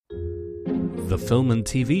The Film and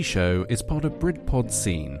TV Show is part of Britpod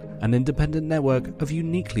Scene, an independent network of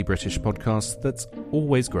uniquely British podcasts that's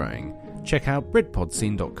always growing. Check out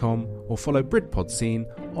BritpodScene.com or follow Britpod Scene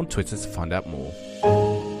on Twitter to find out more.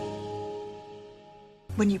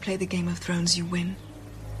 When you play the Game of Thrones, you win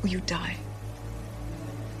or you die.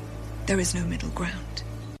 There is no middle ground.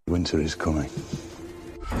 Winter is coming.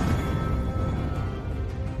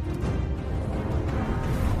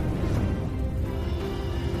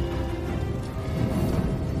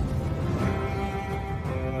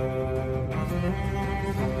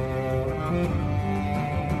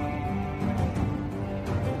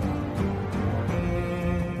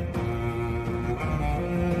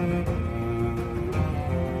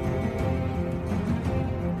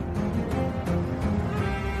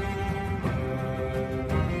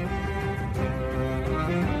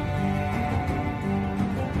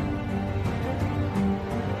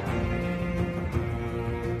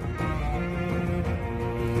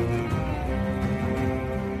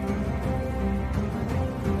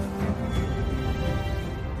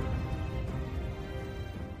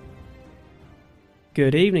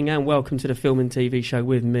 Good evening and welcome to the Film and TV Show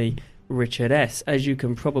with me, Richard S. As you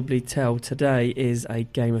can probably tell, today is a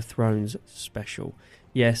Game of Thrones special.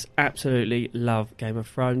 Yes, absolutely love Game of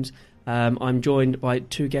Thrones. I'm joined by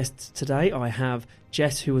two guests today. I have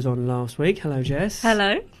Jess, who was on last week. Hello, Jess.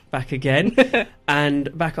 Hello. Back again.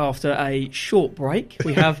 And back after a short break,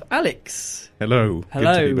 we have Alex. Hello.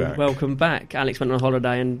 Hello. Good to be back. Welcome back. Alex went on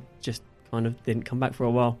holiday and just kind of didn't come back for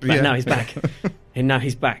a while. But now he's back. And now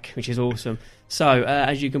he's back, which is awesome. So,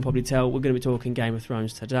 as you can probably tell, we're going to be talking Game of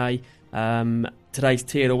Thrones today. Today's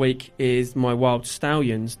tea of the week is my Wild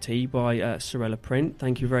Stallions tea by Sorella Print.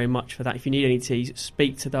 Thank you very much for that. If you need any teas,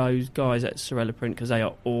 speak to those guys at Sorella Print because they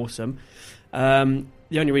are awesome. The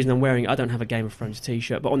only reason I'm wearing it, I don't have a Game of Thrones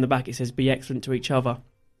t-shirt, but on the back it says, "Be excellent to each other."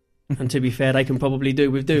 And to be fair, they can probably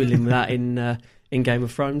do with doing that in Game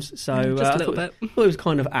of Thrones. So just a little bit. I thought it was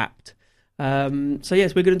kind of apt. So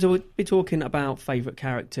yes, we're going to be talking about favourite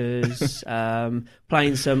characters,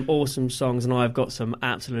 playing some awesome songs, and I've got some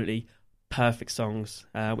absolutely perfect songs,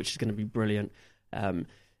 which is going to be brilliant.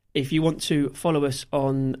 If you want to follow us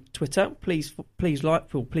on Twitter, please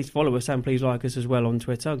follow us and please like us as well on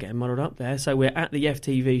Twitter. I'm getting muddled up there. So we're at the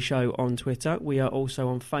FTV Show on Twitter. We are also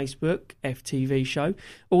on Facebook, FTV Show.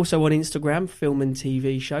 Also on Instagram, Film and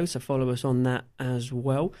TV Show. So follow us on that as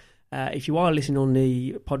well. If you are listening on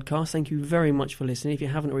the podcast, thank you very much for listening. If you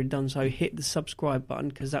haven't already done so, hit the subscribe button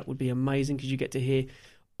because that would be amazing because you get to hear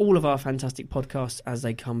all of our fantastic podcasts as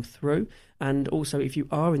they come through. And also, if you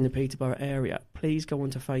are in the Peterborough area, please go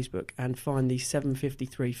onto Facebook and find the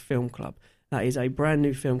 753 Film Club. That is a brand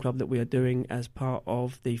new film club that we are doing as part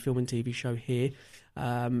of the Film and TV Show here.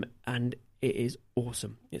 And it is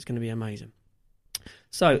awesome. It's going to be amazing.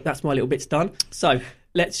 So that's my little bits done. So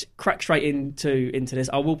let's crack straight into this.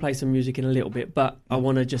 I will play some music in a little bit, but I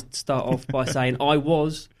want to just start off by saying I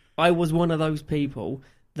was one of those people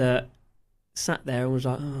that sat there and was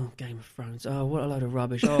like, "Oh, Game of Thrones. Oh, what a load of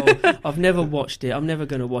rubbish. Oh, I've never watched it. I'm never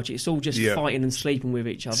going to watch it. It's all just fighting and sleeping with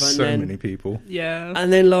each other." And so many people. Yeah.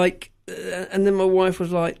 And then and then my wife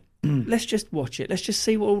was like, "Let's just watch it. Let's just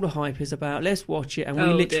see what all the hype is about. Let's watch it." And we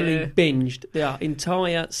literally binged the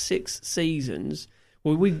entire 6 seasons.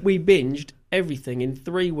 Well, we binged everything in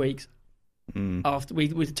 3 weeks. After we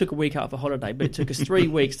took a week out of a holiday, but it took us 3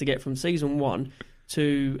 weeks to get from season 1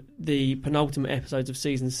 to the penultimate episodes of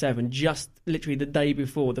season 7. Just literally the day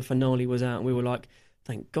before the finale was out, and we were like,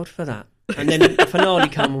 "Thank God for that." And then the finale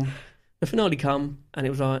come, and it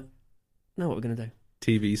was like, "Know what we're going to do."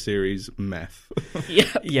 TV series meth. Yeah,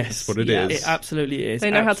 yes, that's what it is. It absolutely is. They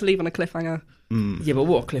know how to leave on a cliffhanger. Yeah, but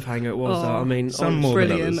what a cliffhanger it was! Though. I mean, some more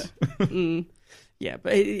brilliant. than others. Yeah,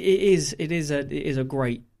 but it is a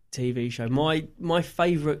great TV show. My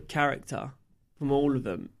favourite character from all of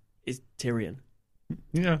them is Tyrion.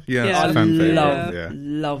 Yeah. I It's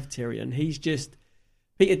love Tyrion. He's just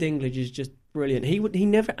Peter Dinklage is just brilliant. He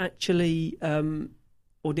never actually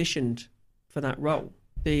auditioned for that role.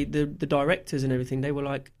 The directors and everything, they were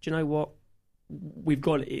like, "Do you know what? We've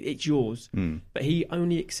got it. It's yours." But he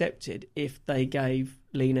only accepted if they gave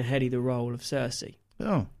Lena Headey the role of Cersei.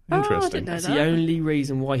 Oh, I interesting. didn't know That's that. the only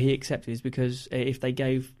reason why he accepted is because if they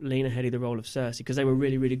gave Lena Headey the role of Cersei, because they were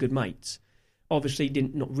really, really good mates. Obviously,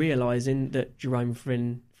 not realising that Jerome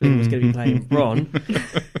Flynn was going to be playing Bronn.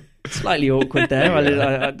 Slightly awkward there,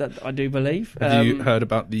 I do believe. Have you heard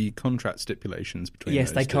about the contract stipulations between Yes,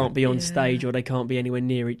 those they two? can't be on stage or they can't be anywhere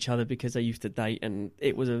near each other because they used to date, and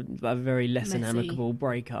it was a very less than Messy. amicable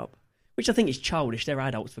breakup, which I think is childish. They're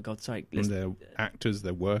adults, for God's sake. And they're actors,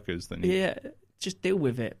 they're workers. Yeah, just deal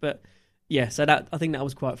with it. But Yeah, so I think that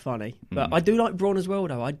was quite funny. But I do like Bronn as well,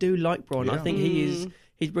 though. I do like Bronn. Yeah. I think he's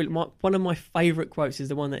brilliant. One of my favourite quotes is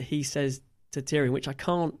the one that he says to Tyrion, which I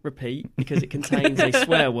can't repeat because it contains a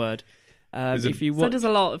swear word. If you So watch, does a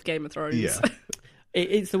lot of Game of Thrones. Yeah.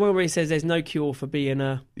 it's the one where he says there's no cure for being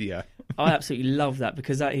a... Yeah. I absolutely love that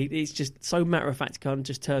because it's just so matter of fact. He kind of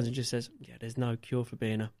just turns and just says, "Yeah, there's no cure for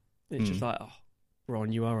being a." It's just like, oh,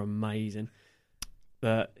 Ron, you are amazing.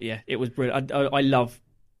 But yeah, it was brilliant. I love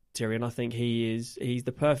Tyrion. I think he's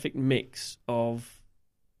the perfect mix of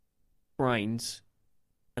brains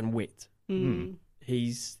and wit.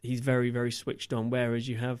 He's very, very switched on. Whereas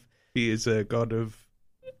you have He is a god of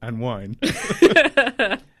and wine.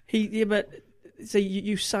 but so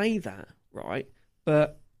you say that, right?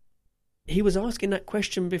 But he was asking that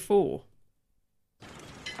question before.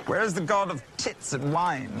 Where is the god of tits and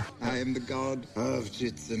wine? I am the god of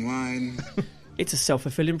tits and wine. It's a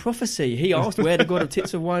self-fulfilling prophecy. He asked where the god of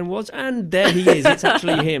tits and wine was, and there he is. It's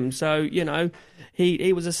actually him. So,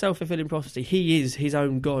 he was a self-fulfilling prophecy. He is his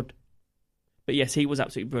own god. But yes, he was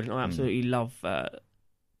absolutely brilliant. I absolutely love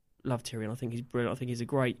Tyrion. I think he's brilliant. I think he's a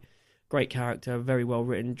great character, very well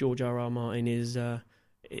written. George R.R. Martin is a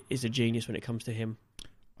genius when it comes to him.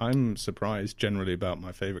 I'm surprised generally about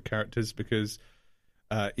my favourite characters because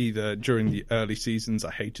either during the early seasons I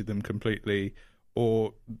hated them completely,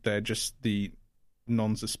 or they're just the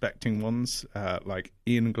non-suspecting ones, like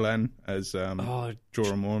Ian Glenn as Jorah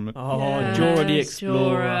Mormont. Jorah the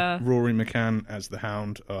Explorer. Rory McCann as the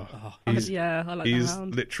Hound. I like the Hound. He's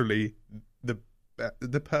literally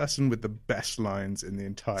the person with the best lines in the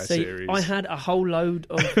entire series. I had a whole load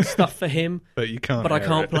of stuff for him, but you can't. But I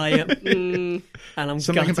can't play it. And I'm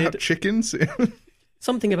something gutted. about chickens.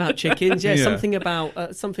 Something about chickens, yeah. Something about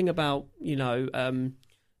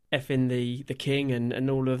effing the king and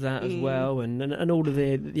all of that as well, and all of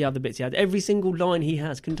the other bits he had. Every single line he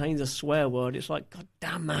has contains a swear word. It's like, God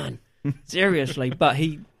damn, man, seriously. But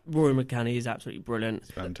Rory McCann is absolutely brilliant.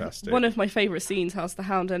 It's fantastic. One of my favourite scenes has the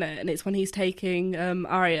Hound in it, and it's when he's taking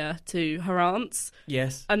Arya to her aunt's.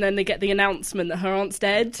 Yes. And then they get the announcement that her aunt's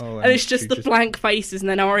dead, and and it's just the blank faces, and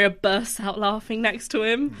then Arya bursts out laughing next to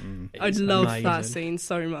him. I love that scene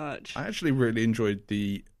so much. I actually really enjoyed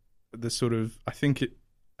the sort of, I think it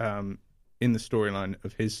in the storyline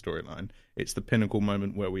of his storyline, it's the pinnacle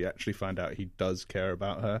moment where we actually find out he does care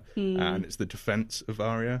about her, and it's the defense of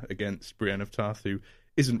Arya against Brienne of Tarth, who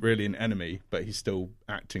isn't really an enemy, but he's still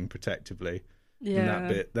acting protectively. Yeah. In that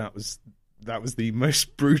bit, that was the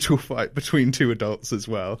most brutal fight between two adults as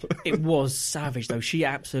well. It was savage, though. She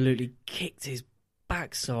absolutely kicked his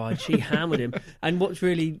backside. She hammered him. And what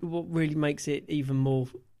really makes it even more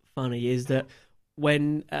funny is that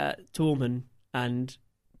when Tormund and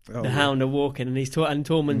the Hound are walking, and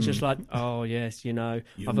Tormund's just like, "Oh yes,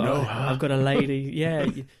 I've got a lady. Yeah,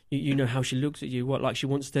 you know how she looks at you. What, like she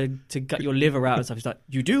wants to gut your liver out and stuff." He's like,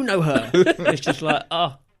 "You do know her." It's just like,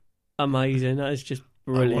 oh, amazing. That is just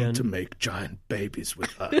brilliant. I want to make giant babies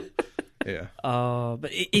with her. Yeah.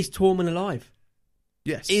 But is Tormund alive?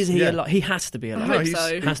 Yes. Is he alive? He has to be alive. I hope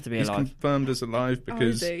so. Has to be He's alive. confirmed as alive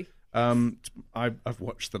because Oh, I've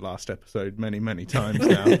watched the last episode many times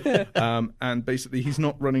now, and basically he's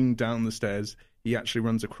not running down the stairs. He actually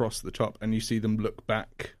runs across the top, and you see them look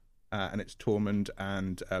back, and it's Tormund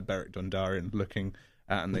and Beric Dondarrion looking,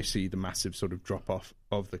 and they see the massive sort of drop off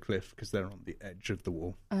of the cliff because they're on the edge of the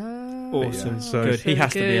wall. Awesome. Yeah, so Good. He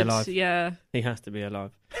has to be alive. Yeah. He has to be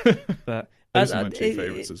alive. But those are my two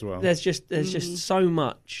favourites as well. There's just so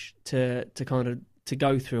much to kind of to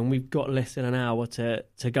go through, and we've got less than an hour to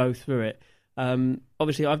go through it.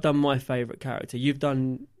 Obviously, I've done my favourite character. You've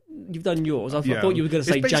done yours. I thought you were going to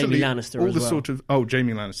say Jaime Lannister all as the well. sort of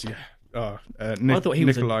Jaime Lannister. Yeah. I thought he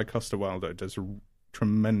was Nikolai Coster-Waldau does a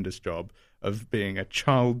tremendous job of being a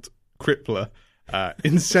child crippler,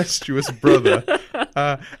 incestuous brother,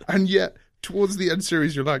 and yet towards the end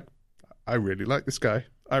series, you're like, I really like this guy.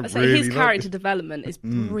 His character development is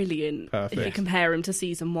brilliant. Perfect. If you compare him to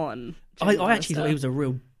season 1. I actually thought he was a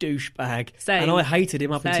real douchebag. Same. And I hated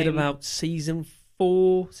him up until about season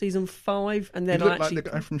 4, season 5, and then he looked like the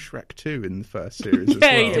guy from Shrek 2 in the first series as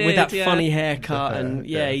Yeah, well. he did. with that yeah. funny haircut, and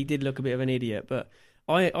yeah. he did look a bit of an idiot. But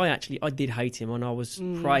I did hate him, and I was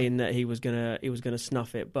praying that he was gonna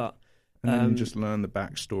snuff it. But And then you just learn the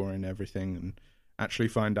backstory and everything, and actually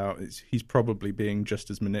find out he's probably being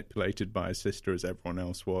just as manipulated by his sister as everyone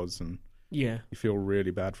else was, and yeah, you feel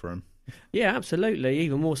really bad for him. yeah, absolutely.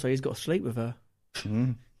 Even more so, he's got to sleep with her.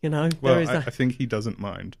 Mm. Well, Well, there is I that. think he doesn't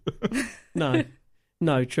mind.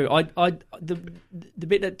 No, true. The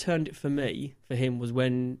bit that turned it for him was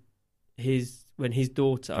when his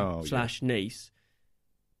daughter / niece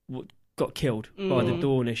got killed by the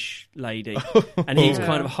Dornish lady, and he's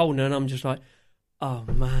kind of holding her, and I'm just like, oh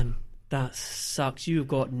man, that sucks. You've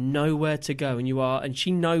got nowhere to go, and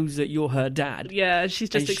she knows that you're her dad. Yeah, she's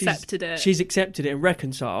just accepted it. She's accepted it and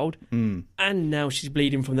reconciled, and now she's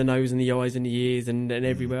bleeding from the nose and the eyes and the ears and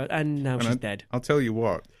everywhere, and now she's dead. I'll tell you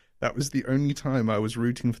what, that was the only time I was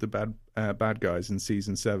rooting for the bad guys in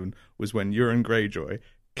season 7 was when Euron Greyjoy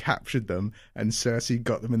captured them and Cersei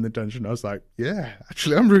got them in the dungeon. I was like, yeah,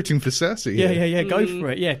 actually I'm rooting for Cersei here. Yeah, go for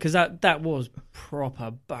it. Yeah, because that was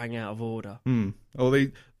proper bang out of order. Well,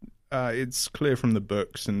 it's clear from the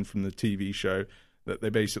books and from the TV show that they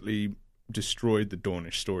basically destroyed the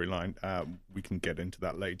Dornish storyline. We can get into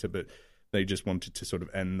that later, but they just wanted to sort of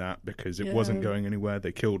end that because it wasn't going anywhere.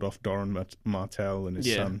 They killed off Doran Martell and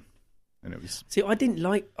his son, and it was. See, I didn't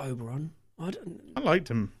like Oberyn. I liked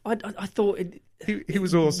him. I thought he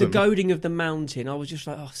was awesome. The goading of the mountain. I was just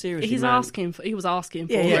like, oh, seriously, he was man. asking for it. He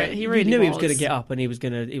knew really he was going to get up and he was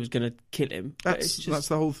going to kill him. That's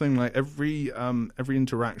the whole thing. Like every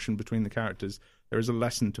interaction between the characters, there is a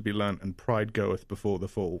lesson to be learnt, and pride goeth before the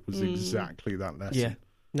fall was exactly that lesson. Yeah,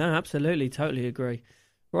 no, absolutely, totally agree.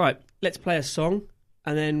 Right, let's play a song,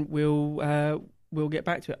 and then we'll get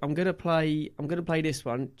back to it. I'm gonna play this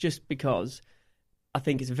one just because I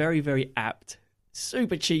think it's very, very apt,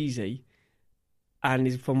 super cheesy, and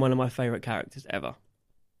is from one of my favourite characters ever.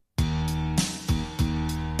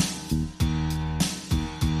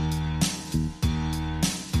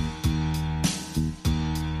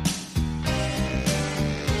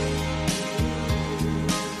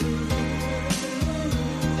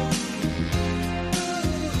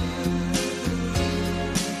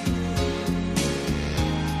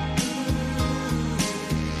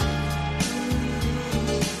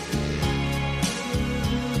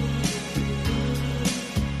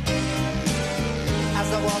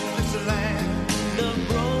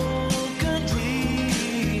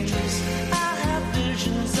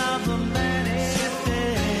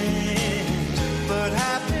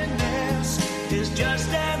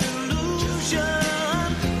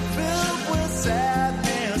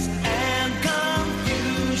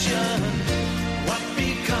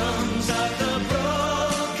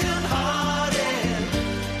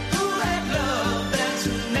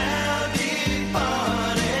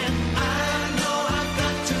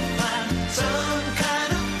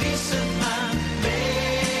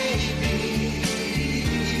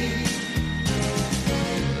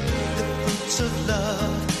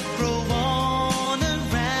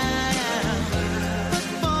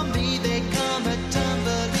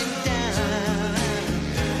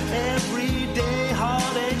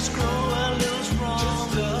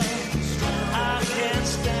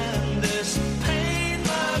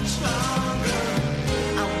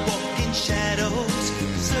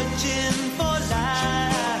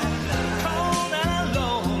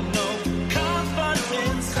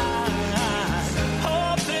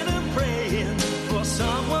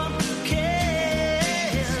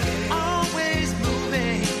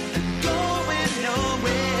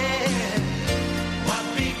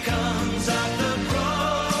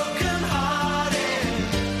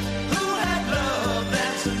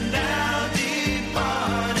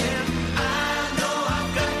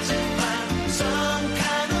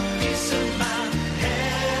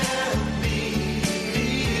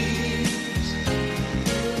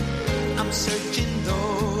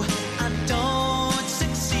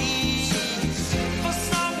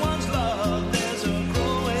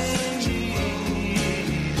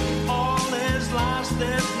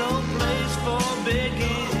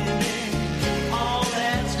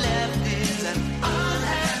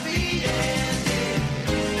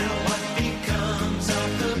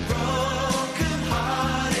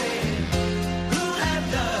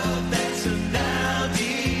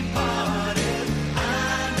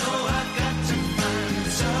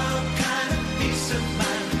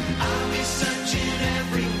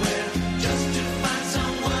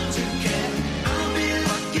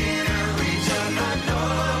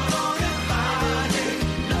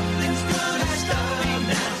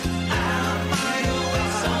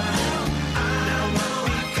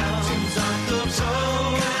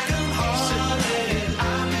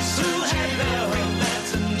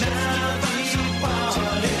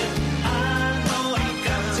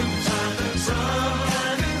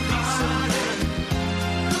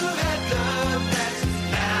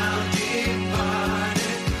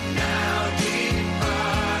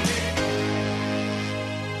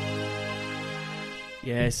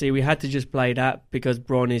 Yeah, see, we had to just play that because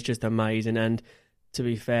Bronn is just amazing, and to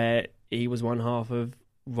be fair, he was one half of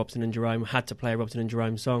Robson and Jerome. Had to play a Robson and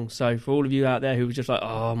Jerome song. So for all of you out there who were just like,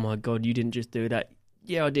 oh my God, you didn't just do that.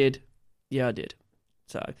 Yeah, I did. Yeah, I did.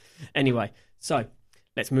 So, anyway,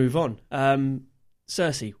 let's move on.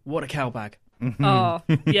 Cersei, what a cowbag. Oh,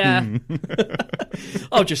 yeah.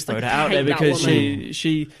 I'll just throw that out there hate that because woman.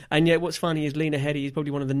 she and yet what's funny is Lena Headey is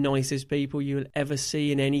probably one of the nicest people you'll ever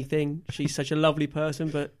see in anything. She's such a lovely person,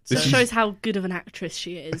 but This shows how good of an actress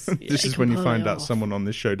she is. This She is can when you pull find it out off. someone on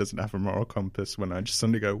this show doesn't have a moral compass, when I just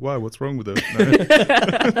suddenly go, why, what's wrong with her?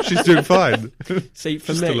 No. She's doing fine. see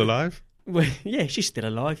for She's me, still alive. well, yeah, she's still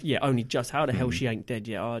alive. Yeah, only just. How the hell she ain't dead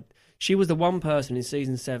yet? She was the one person in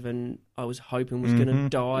season 7 I was hoping was going to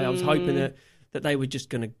die. I was hoping that they were just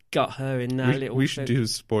going to gut her in that little. We should do a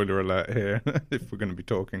spoiler alert here if we're going to be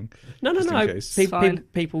talking. No. just in case. Fine.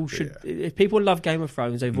 People should. If people love Game of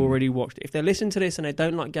Thrones, they've already watched it. If they listen to this and they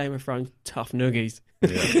don't like Game of Thrones, tough noogies.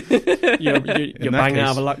 Yeah. You're that banging out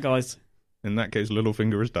case- of luck, guys. In that case,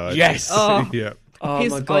 Littlefinger has died. Yes. Oh. Yeah. Oh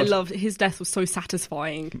my I god. loved his death was so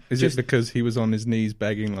satisfying. Is it because he was on his knees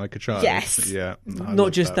begging like a child? Yes. Yeah. I Not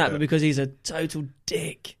love just that, but bit. because he's a total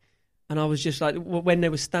dick. And I was just like, when they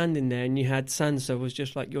were standing there and you had Sansa was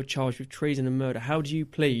just like, you're charged with treason and murder. How do you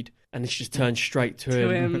plead? And it's just turned straight to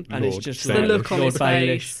him. And it's Lord just Baelish. like, The look on Lord his Baelish.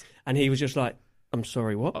 face. And he was just like, I'm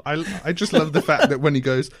sorry, what? I just love the fact that when he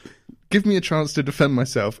goes, give me a chance to defend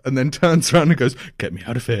myself, and then turns around and goes, get me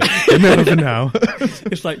out of here. Get me out of here now.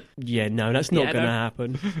 It's like, yeah, no, that's not Yeah, going to no.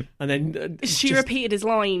 happen. And then She repeated his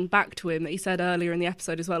line back to him that he said earlier in the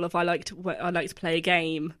episode as well of I like to play a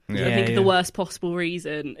game. Yeah. I think Yeah, of the yeah. worst possible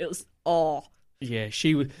reason. It was Yeah,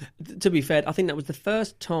 she was. To be fair, I think that was the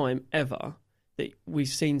first time ever that we've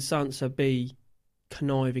seen Sansa be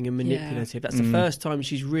conniving and manipulative. That's the first time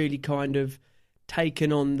she's really kind of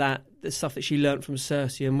taken on the stuff that she learnt from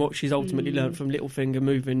Cersei and what she's ultimately learnt from Littlefinger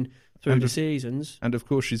moving through the seasons. And of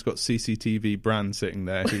course, she's got CCTV Bran sitting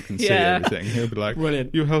there who can see Yeah. everything. He'll be like,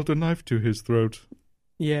 Brilliant. you held a knife to his throat.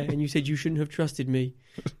 Yeah, and you said you shouldn't have trusted me.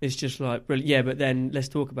 It's just like, brilliant. Yeah, but then let's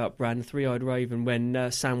talk about Bran, the Three-Eyed Raven, when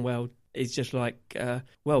Samwell is just like,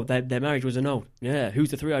 well, their marriage was annulled. Yeah,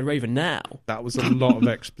 who's the Three-Eyed Raven now? That was a lot of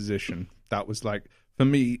exposition. That was like, for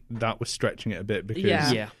me, that was stretching it a bit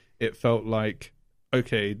because Yeah. it felt like,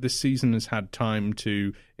 okay, this season has had time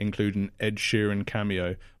to include an Ed Sheeran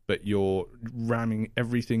cameo, but you're ramming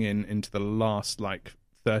everything into the last,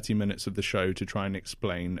 30 minutes of the show to try and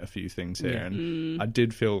explain a few things here. Yeah. And I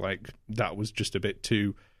did feel like that was just a bit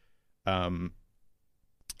too,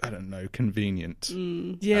 I don't know, convenient.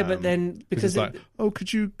 Yeah, but then because it's like,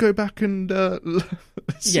 could you go back and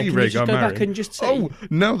see can you Rhaegar just go back marrying? and just see? Oh,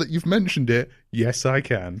 now that you've mentioned it, yes, I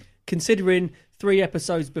can. considering 3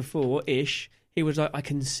 episodes before-ish, he was like, I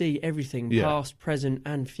can see everything, Yeah. past, present,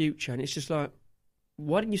 and future. And it's just like,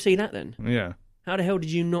 why didn't you see that then? Yeah. How the hell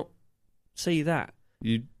did you not see that?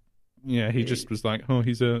 He just was like, oh,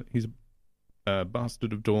 he's a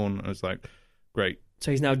bastard of Dawn. I was like, great. So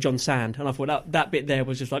he's now John Sand. And I thought that bit there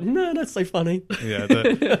was just like, no, that's so funny. Yeah,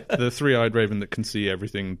 the three-eyed raven that can see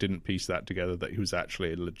everything didn't piece that together, that he was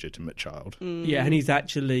actually a legitimate child. Yeah, and he's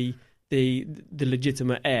actually the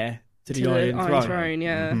legitimate heir to the To Iron the Throne. Iron Throne,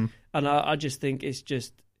 yeah. Mhm. And I just think it's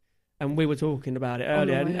just, and we were talking about it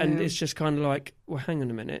earlier, no, and yeah. it's just kind of like, well, hang on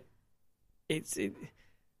a minute.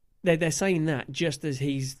 They're saying that just as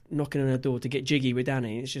he's knocking on the door to get jiggy with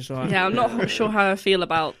Danny. It's just like, Yeah, I'm not sure how I feel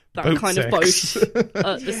about that Boat kind sex. of both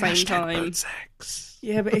at the same time. Boat sex.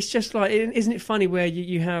 yeah, but it's just like, isn't it funny where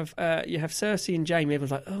you have Cersei and Jaime,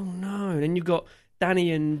 everyone's like, oh no, and then you've got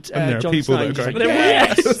Danny and And there are Jon people Snow, that are just going, like,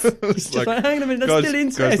 yes! It's It's just like, hang on a minute, that's still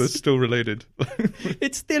guys, they're incest. still related.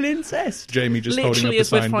 It's still incest. Jamie just holding up Literally a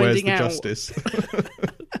as we're sign, where's finding the out. justice?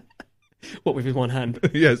 What, with his one hand?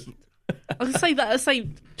 Yes. I was going to say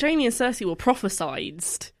Jaime and Cersei were prophesied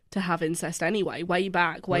to have incest anyway, way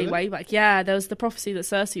back. Yeah, there was the prophecy that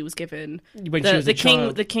Cersei was given. When she was a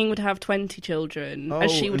child. The king would have 20 children,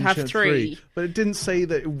 and she would have and 3. But it didn't say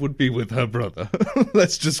that it would be with her brother.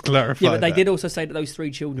 Let's just clarify. Yeah, but they that. did also say that those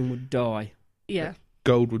 3 children would die. Yeah.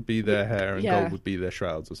 Gold would be their hair, and Yeah. gold would be their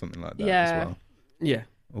shrouds, or something like that Yeah. as well. Yeah.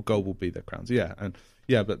 Or gold will be their crowns. Yeah,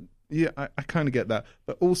 I kind of get that.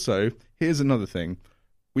 But also, here's another thing: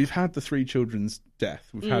 we've had the 3 children's death.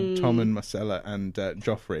 We've had Tom and Marcella and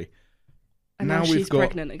Joffrey. And now we've she's got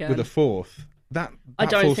pregnant again. with a 4th. That I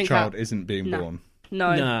don't 4th think child that- isn't being No. born.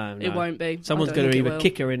 No, it won't be. Someone's I don't going to think it either will.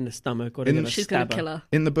 kick her in the stomach or they're going to She's going stab to her. kill her.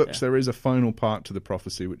 In the books, there is a final part to the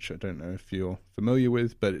prophecy, which I don't know if you're familiar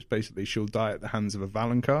with, but it's basically she'll die at the hands of a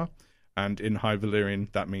Valonqar, and in High Valyrian,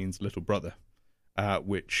 that means little brother,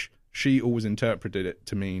 which she always interpreted it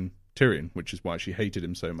to mean Tyrion, which is why she hated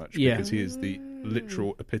him so much, Yeah. because he is the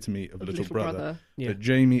literal epitome of little brother. Yeah. But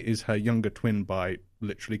Jaime is her younger twin by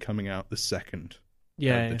literally coming out the second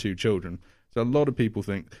Yeah, of yeah. the 2 children. So a lot of people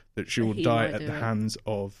think that she will He die might at do the it. hands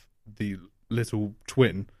of the little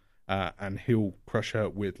twin, and he'll crush her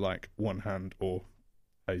with like one hand or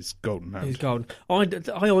his golden hand. He's golden.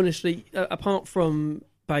 I honestly, apart from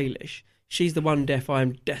Baelish, she's the one death I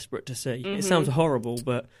am desperate to see. It sounds horrible,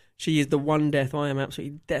 but she is the one death I am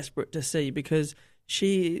absolutely desperate to see, because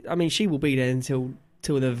she will be there until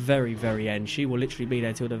the very, very end. She will literally be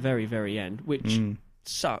there till the very, very end, which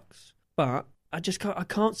sucks. But I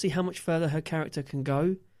can't see how much further her character can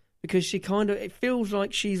go, because it feels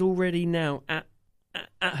like she's already now at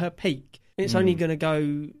her peak. It's only going to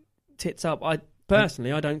go tits up.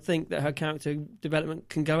 Personally, I don't think that her character development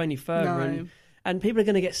can go any further, No. and people are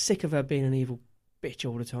going to get sick of her being an evil bitch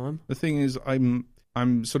all the time. The thing is,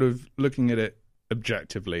 I'm sort of looking at it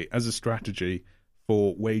objectively as a strategy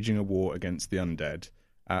for waging a war against the undead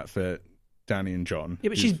for Dany and Jon. Yeah,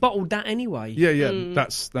 but she's bottled that anyway. Yeah,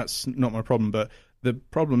 that's not my problem. But the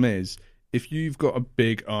problem is, if you've got a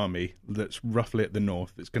big army that's roughly at the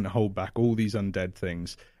north that's going to hold back all these undead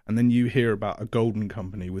things, and then you hear about a golden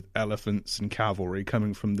company with elephants and cavalry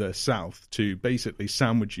coming from the south to basically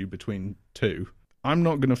sandwich you between two, I'm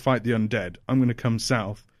not going to fight the undead. I'm going to come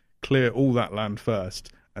south, clear all that land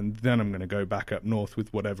first, and then I'm going to go back up north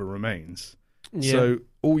with whatever remains. Yeah. So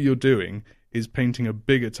all you're doing is painting a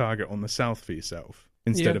bigger target on the south for yourself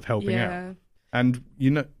instead of helping out. And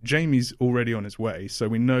Jaime's already on his way, so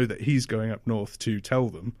we know that he's going up north to tell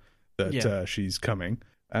them that she's coming.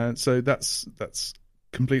 And so that's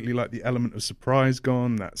completely like the element of surprise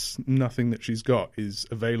gone. That's nothing that she's got is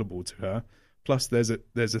available to her. Plus, there's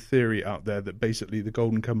a theory out there that basically the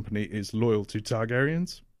Golden Company is loyal to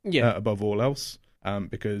Targaryens above all else,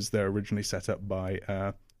 because they're originally set up by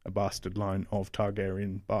a bastard line of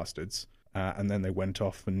Targaryen bastards. And then they went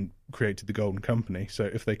off and created the Golden Company. So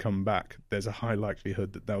if they come back, there's a high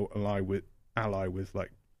likelihood that they'll ally with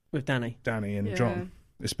Dany and Jon,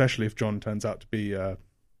 especially if Jon turns out to be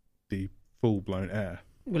the full-blown heir.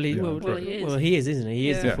 Well, he is, isn't he? He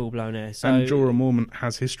is the full-blown heir. So... And Jorah Mormont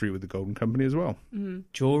has history with the Golden Company as well.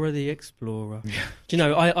 Jorah the Explorer. Do you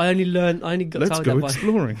know? I only got Let's told go that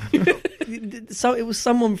exploring. So it was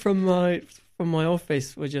someone from my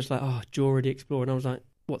office was just like, "Oh, Jorah the Explorer," and I was like,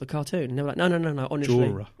 "What, the cartoon?" And they were like, "No, honestly,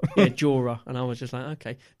 Jorah." Yeah, Jorah." And I was just like,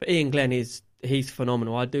 "Okay." But Ian Glenn he's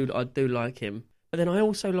phenomenal. I do like him. But then I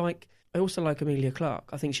also like Emilia Clarke.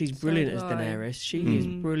 I think she's brilliant as Daenerys. She is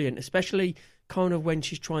brilliant, especially kind of when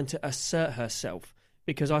she's trying to assert herself,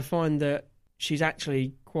 because I find that she's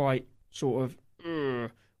actually quite sort of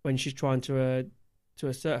when she's trying to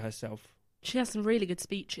assert herself. She has some really good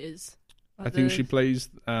speeches. I think she plays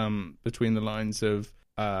between the lines of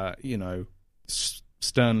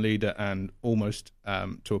stern leader and almost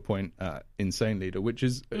to a point insane leader, which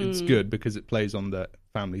is it's good because it plays on the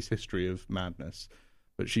family's history of madness.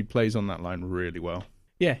 But she plays on that line really well.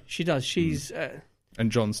 Yeah, she does. She's and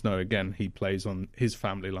Jon Snow again. He plays on his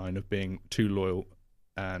family line of being too loyal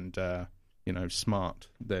and smart.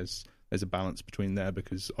 There's a balance between there,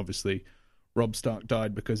 because obviously Robb Stark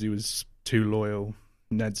died because he was too loyal.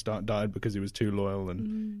 Ned Stark died because he was too loyal,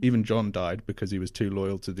 and even Jon died because he was too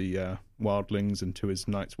loyal to the wildlings and to his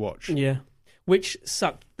Night's Watch. Yeah, which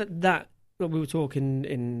sucked. That we were talking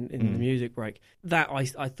in the music break. That I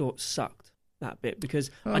thought sucked that bit,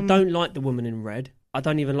 because I don't like the woman in red. I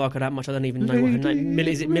don't even like her that much. I don't even know what her name is.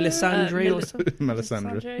 Is it Melisandre or something?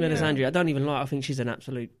 Melisandre. Melisandre. I don't even like. I think she's an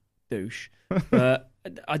absolute douche. But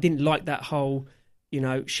I didn't like that whole.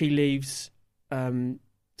 She leaves.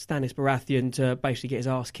 Stannis Baratheon to basically get his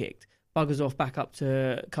ass kicked, buggers off back up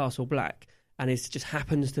to Castle Black, and it just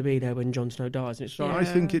happens to be there when Jon Snow dies. And it's like, I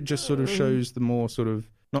think it just sort of shows the more sort of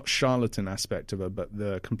not charlatan aspect of her, but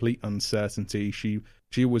the complete uncertainty. She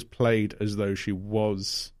was played as though she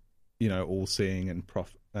was, all-seeing and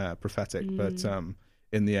prophetic, but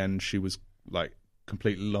in the end she was like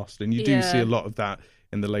completely lost. And you do see a lot of that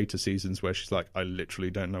in the later seasons, where she's like, I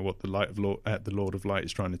literally don't know what the Lord of Light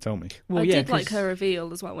is trying to tell me. Well, I did like her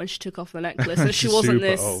reveal as well when she took off the necklace, and she wasn't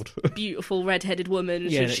this old. beautiful red-headed woman.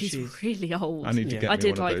 She's really old. I need to get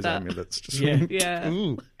me one of those amulets.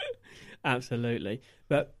 Just Absolutely.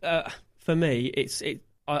 But for me,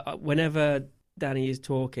 whenever Dany is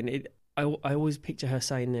talking, I always picture her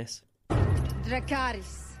saying this.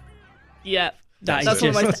 Dracarys. Yeah. That's one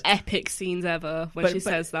of the most epic scenes ever when she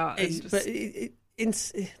says that.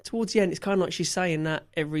 Towards the end, it's kind of like she's saying that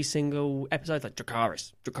every single episode, like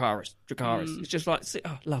Dracarys. It's just like,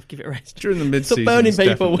 love, give it a rest. During the mid-seasons, burning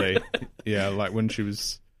people. Yeah, like when she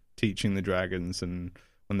was teaching the dragons and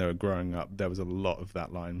when they were growing up, there was a lot of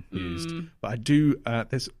that line used. But I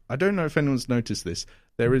don't know if anyone's noticed this.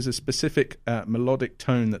 There is a specific melodic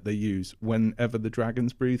tone that they use whenever the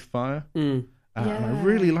dragons breathe fire. And I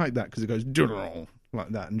really like that, because it goes like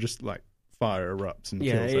that, and just like fire erupts and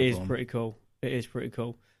Yeah, kills it everyone. is pretty cool. It is pretty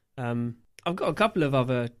cool. I've got a couple of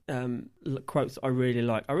other quotes that I really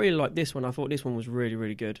like. I really like this one. I thought this one was really,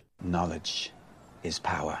 really good. Knowledge is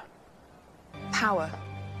power. Power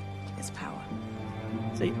is power.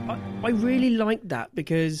 See, I really like that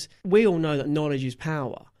because we all know that knowledge is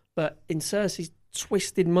power, but in Cersei's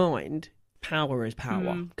twisted mind, power is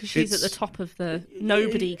power. Because she's at the top of the...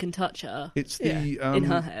 Nobody can touch her It's the in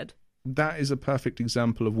her head. That is a perfect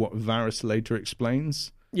example of what Varys later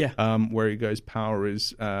explains. Yeah. Where he goes, power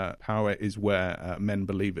is where men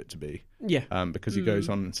believe it to be. Yeah. Because he goes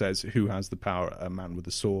on and says, who has the power? A man with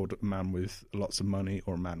a sword, a man with lots of money,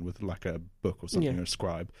 or a man with like a book or something, or a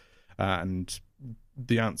scribe. And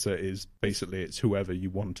the answer is basically it's whoever you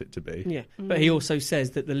want it to be. Yeah. But he also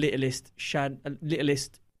says that the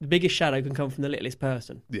biggest shadow can come from the littlest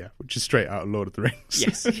person. Yeah, which is straight out of Lord of the Rings.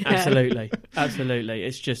 Yes, absolutely. Absolutely.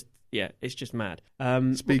 It's just mad.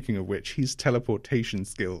 Speaking of which, his teleportation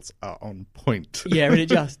skills are on point. Yeah, and it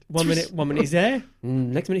just one minute he's there,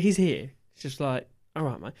 next minute he's here. It's just like, all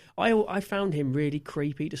right, mate. I found him really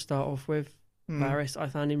creepy to start off with. Varys, I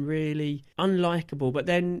found him really unlikable, but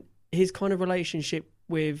then his kind of relationship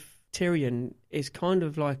with Tyrion is kind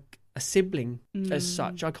of like a sibling as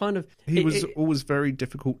such. He was always very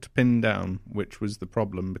difficult to pin down, which was the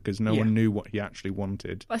problem because no one knew what he actually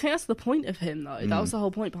wanted. I think that's the point of him, though. That was the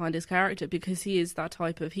whole point behind his character, because he is that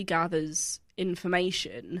type of... He gathers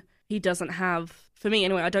information. He doesn't have... For me,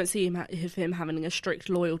 anyway, I don't see him having a strict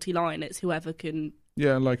loyalty line. It's whoever can...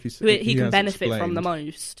 Yeah, like you said, he can benefit from the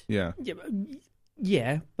most. Yeah.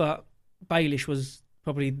 Yeah, but Baelish was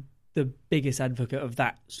probably the biggest advocate of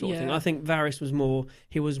that sort of thing. I think Varys was more...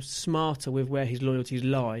 He was smarter with where his loyalties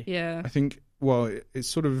lie. Yeah. I think, well, it's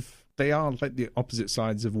sort of... They are like the opposite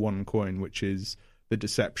sides of one coin, which is the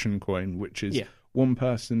deception coin, which is one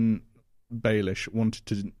person, Baelish, wanted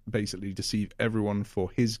to basically deceive everyone for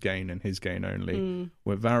his gain and his gain only,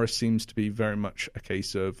 where Varys seems to be very much a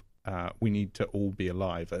case of we need to all be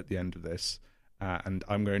alive at the end of this, and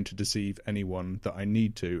I'm going to deceive anyone that I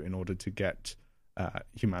need to in order to get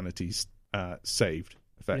humanity saved,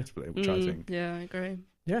 effectively, which I think... Yeah, I agree.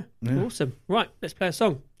 Yeah, awesome. Right, let's play a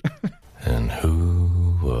song. And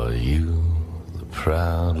who are you? The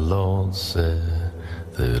proud Lord said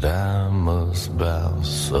that I must bow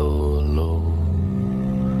so low.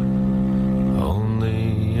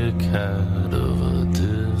 Only a cat of a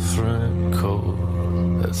different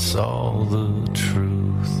coat, that's all the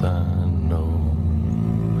truth I know.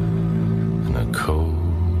 And a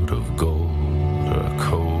coat of gold or a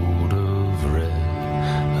coat of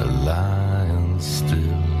red, a lion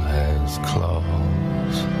still has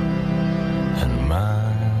claws, and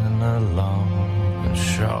mine are long and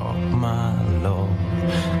sharp, my lord,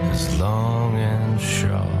 as long and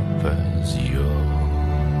sharp as yours.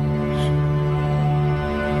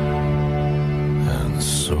 And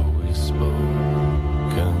so he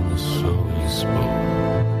spoke, and so he spoke,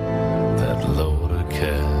 that Lord of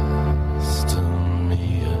Castamere.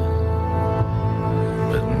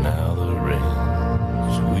 But now the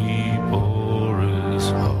rains weep o'er his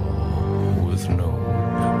hall, with no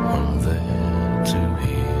one there to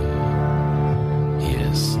hear.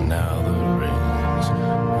 Yes, now the rains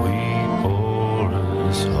weep o'er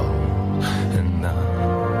his hall, and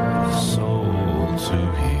not a soul to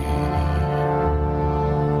hear.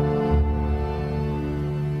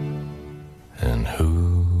 And who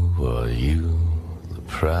are you? The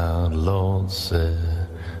proud Lord said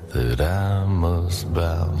that I must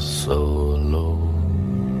bow so low.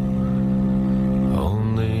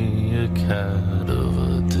 Only a cat of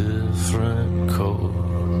a different coat,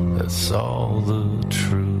 that's all the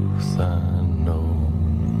truth I know.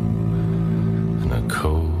 And a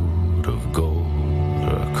coat of gold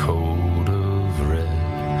or a coat of red,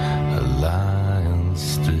 a lion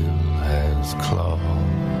still has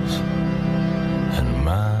claws, and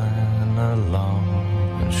mine are long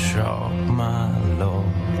and sharp, my lord,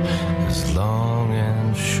 as long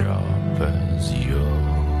and sharp as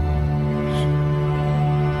yours.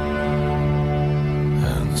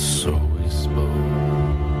 And so he spoke,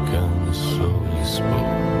 and so he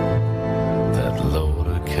spoke, that Lord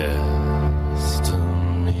of Castamere.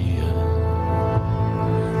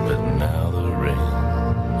 But now the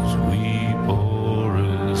rains weep o'er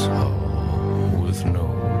his hall, with no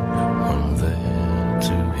one there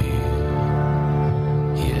to hear.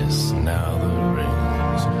 Yes, now the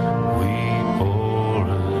rains weep o'er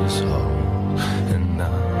his hall, and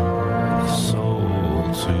not a soul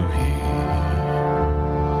to hear.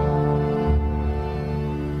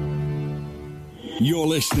 You're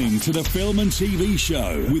listening to the Film and TV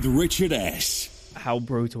Show with Richard S. how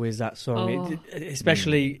brutal is that song? Oh.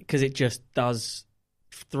 Especially because it just does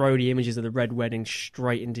throw the images of the Red Wedding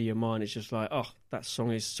straight into your mind. It's just like, oh, that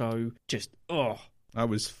song is so just, oh. I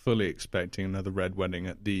was fully expecting another Red Wedding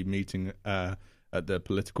at the meeting, at the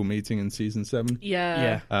political meeting in season 7.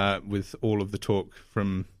 Yeah. With all of the talk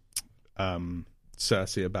from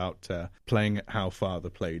Cersei about playing it how father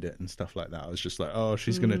played it and stuff like that. I was just like, oh,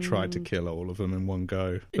 she's going to try to kill all of them in one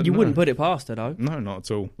go. But You wouldn't put it past her, though. No, not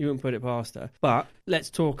at all. You wouldn't put it past her. But let's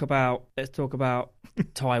talk about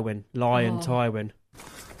Tywin, Lion Tywin.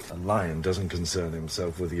 A lion doesn't concern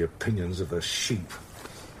himself with the opinions of the sheep.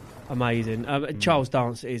 Amazing. Charles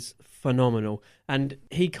Dance is phenomenal, and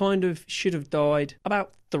he kind of should have died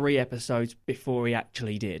about 3 episodes before he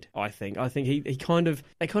actually did. I think they kind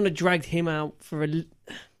of dragged him out for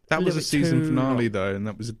that was a season finale long. though, and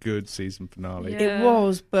that was a good season finale. Yeah. It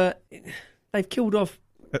was, but they've killed off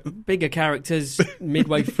bigger characters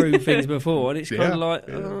midway through things before, and it's kind of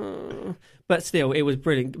like, but still, it was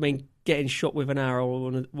brilliant. I mean, getting shot with an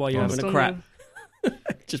arrow while you're having a crap,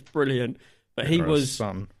 just brilliant. But he was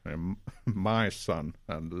son, my son,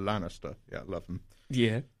 and Lannister. Yeah, I love him.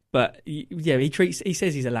 Yeah, but he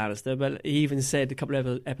says he's a Lannister, but he even said a couple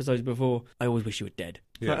of episodes before, "I always wish you were dead."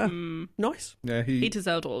 Yeah, nice. Yeah, he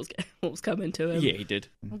deserved what was coming to him. Yeah, he did.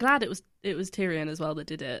 I'm glad it was Tyrion as well that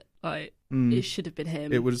did it. Like it should have been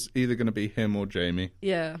him. It was either going to be him or Jaime.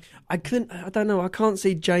 Yeah, I don't know. I can't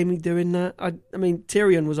see Jaime doing that. I mean,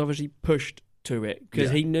 Tyrion was obviously pushed to it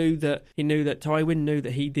because he knew that Tywin knew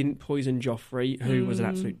that he didn't poison Joffrey, who was an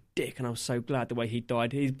absolute dick, and I was so glad the way he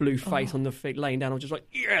died. His blue face on the feet laying down. I was just like,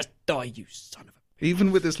 yes, die, you son of a.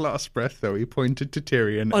 Even with his last breath, though, he pointed to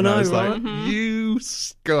Tyrion, and I was right? like, "You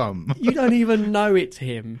scum!" You don't even know it's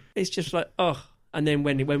him. It's just like, oh. And then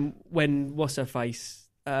when what's her face?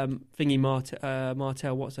 Thingy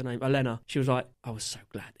Martell, what's her name? Elena. She was like, I was so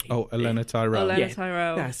glad. Elena Tyrell. Elena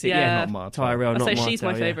Tyrell. That's it. Yeah, not Martell. Tyrell. Not Martell, she's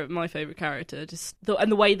my favorite character.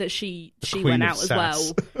 And the way that she went out as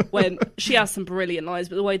sass. well. When she has some brilliant lines,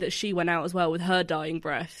 but the way that she went out as well with her dying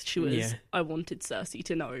breath, she was. I wanted Cersei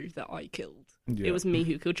to know that I killed. Yeah. It was me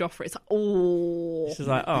who killed Joffrey. It's like, oh. She's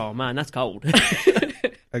like, oh man, that's cold.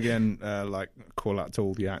 Again, call out to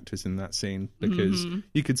all the actors in that scene because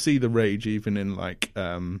you could see the rage even in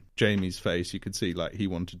Jaime's face. You could see he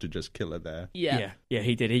wanted to just kill her there. Yeah,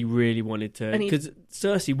 he did. He really wanted to, because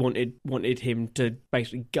Cersei wanted him to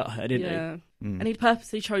basically gut her, didn't he? And he'd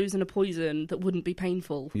purposely chosen a poison that wouldn't be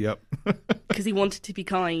painful. Yep. Because he wanted to be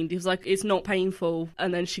kind. He was like, it's not painful.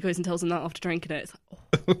 And then she goes and tells him that after drinking it. It's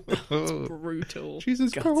like, it's brutal. She's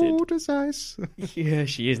as cold as ice. Yeah,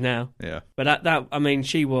 she is now. Yeah. But I mean,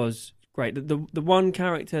 she was great. The one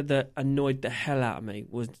character that annoyed the hell out of me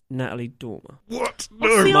was Natalie Dormer. What?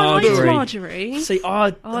 No, see, I liked Marjorie. See,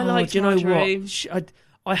 I liked do you know Marjorie. what?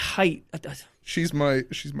 I hate... She's my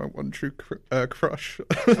one true crush.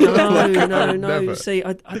 No. Never. See,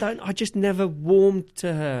 I just never warmed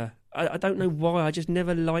to her. I don't know why. I just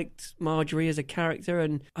never liked Marjorie as a character,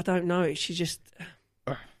 and I don't know. She just.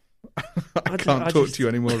 I can't talk to you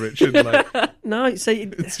anymore, Richard. No, see,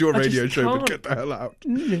 it's your radio show, but get the hell out.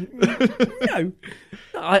 No,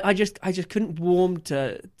 I just couldn't warm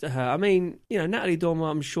to her. I mean, Natalie Dormer,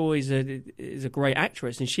 I'm sure is a great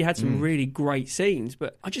actress, and she had some really great scenes,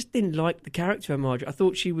 but I just didn't like the character of Marjorie. I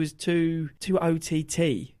thought she was too OTT.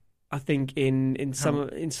 I think in some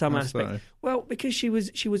aspects. So? Well, because she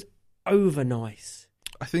was over nice.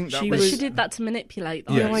 I think she did that to manipulate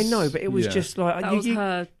them. Yes. Yeah, I know, but it was just like that was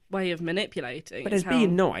her way of manipulating. But there's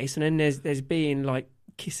being nice, and then there's being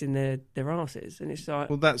kissing their asses, and it's like.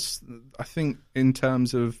 Well, I think in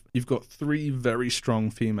terms of you've got 3 very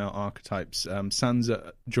strong female archetypes.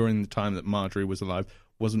 Sansa, during the time that Marjorie was alive,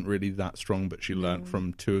 wasn't really that strong, but she learnt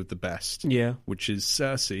from 2 of the best. Yeah, which is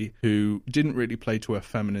Cersei, who didn't really play to her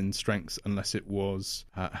feminine strengths unless it was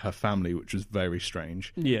her family, which was very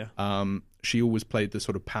strange. Yeah. She always played the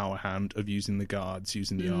sort of power hand of using the guards,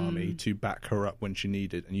 using the army to back her up when she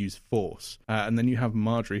needed and use force. And then you have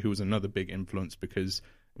Marjorie, who was another big influence because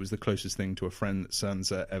it was the closest thing to a friend that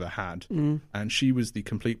Sansa ever had. And she was the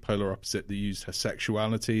complete polar opposite that used her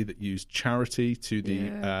sexuality, that used charity to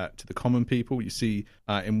the common people. You see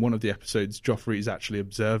in one of the episodes, Joffrey is actually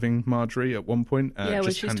observing Marjorie at one point.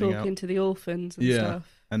 When she's talking to the orphans and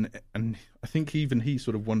stuff. And I think even he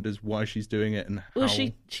sort of wonders why she's doing it and how... Well,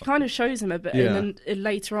 she kind of shows him a bit, and then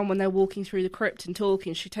later on when they're walking through the crypt and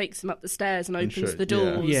talking, she takes him up the stairs and opens the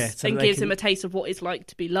doors and gives him a taste of what it's like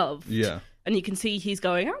to be loved. Yeah. and you can see he's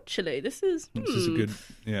going, actually, this is a good,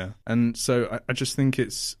 and so I just think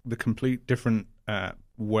it's the complete different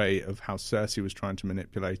way of how Cersei was trying to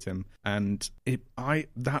manipulate him, and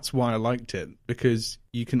that's why I liked it, because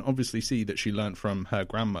you can obviously see that she learnt from her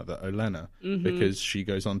grandmother Olenna, because she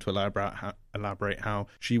goes on to elaborate how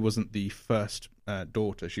she wasn't the first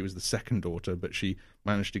daughter, she was the second daughter, but she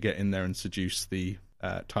managed to get in there and seduce the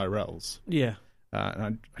Tyrells.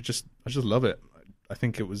 And I just love it. I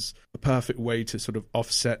think it was the perfect way to sort of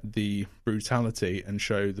offset the brutality and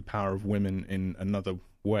show the power of women in another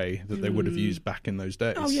way that they would have used back in those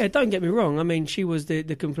days. Oh yeah, don't get me wrong. I mean, she was the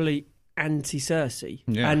complete anti-Cersei,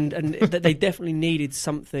 and that they definitely needed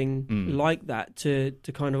something like that to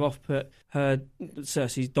kind of off-put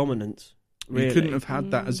Cersei's dominance. Really. You couldn't have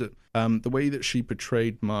had that as the way that she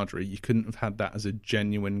portrayed Margaery. You couldn't have had that as a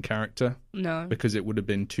genuine character. No, because it would have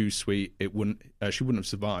been too sweet. It wouldn't. She wouldn't have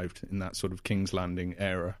survived in that sort of King's Landing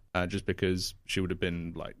era. Just because she would have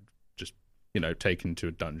been like just taken to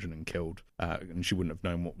a dungeon and killed, and she wouldn't have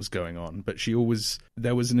known what was going on. But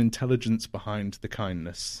there was an intelligence behind the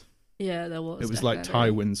kindness. Yeah, there was. It was like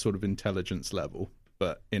Tywin's sort of intelligence level,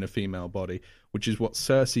 but in a female body, which is what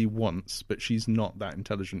Cersei wants, but she's not that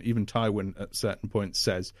intelligent. Even Tywin at certain points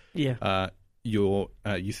says, you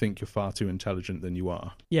think you're far too intelligent than you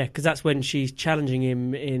are. Yeah, because that's when she's challenging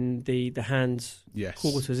him in the Hand's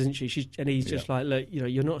quarters, isn't she? And he's just like, look,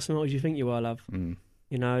 you're not as smart as you think you are, love.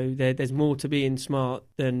 There's more to being smart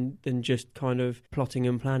than just kind of plotting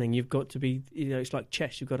and planning. You've got to be, it's like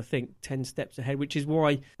chess. You've got to think 10 steps ahead, which is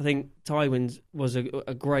why I think Tywin was a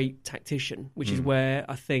great tactician, which is where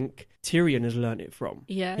I think Tyrion has learned it from.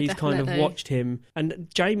 Yeah, he's definitely. kind of watched him,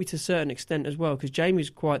 and Jaime to a certain extent as well, because Jaime's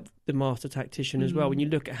quite the master tactician as well. When you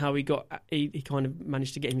look at how he kind of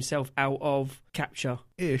managed to get himself out of capture.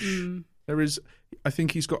 There is, I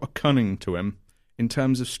think he's got a cunning to him. In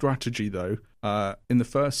terms of strategy, though, in the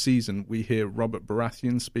first season, we hear Robert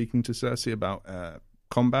Baratheon speaking to Cersei about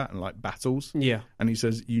combat and like battles. Yeah. And he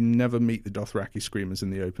says, you never meet the Dothraki screamers in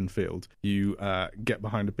the open field. You get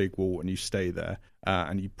behind a big wall and you stay there,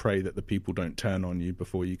 and you pray that the people don't turn on you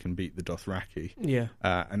before you can beat the Dothraki. Yeah.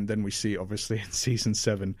 And then we see, obviously, in season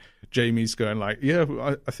 7, Jaime's going like,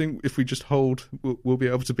 I think if we just hold, we'll be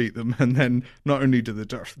able to beat them. And then not only do the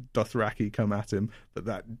Dothraki come at him, but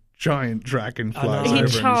that giant dragon flies over.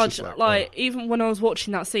 He charged, like, even when I was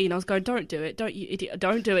watching that scene, I was going, don't do it, don't you idiot,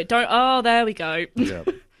 don't do it, don't, oh, there we go. Yeah.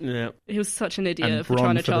 Yeah. He was such an idiot and for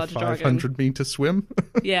trying to charge the a dragon. 500-meter swim.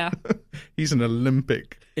 Yeah. He's an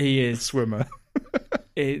Olympic swimmer.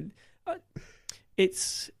 It's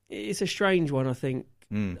a strange one, I think.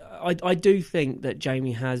 I do think that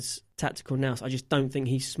Jaime has tactical nous. I just don't think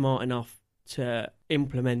he's smart enough to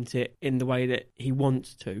implement it in the way that he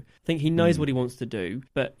wants to. I think he knows what he wants to do,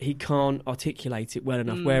 but he can't articulate it well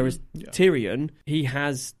enough. Whereas Tyrion, he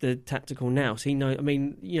has the tactical nous. He knows. I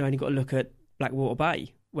mean, only got to look at Blackwater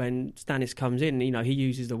Bay when Stannis comes in. He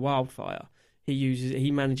uses the wildfire.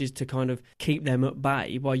 He manages to kind of keep them at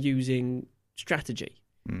bay by using strategy,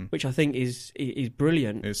 which I think is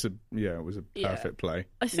brilliant. It was a perfect play.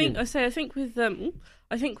 I think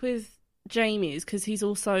with Jaime's, because he's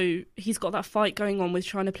got that fight going on with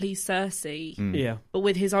trying to please Cersei, but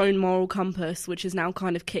with his own moral compass, which is now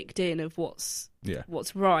kind of kicked in of what's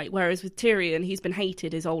right. Whereas with Tyrion, he's been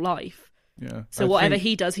hated his whole life. Yeah. So whatever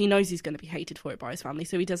he does, he knows he's going to be hated for it by his family,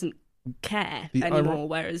 so he doesn't care anymore.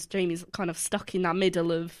 Whereas Jaime's kind of stuck in that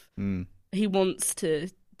middle of he wants to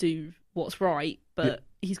do what's right, but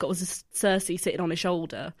he's got Cersei sitting on his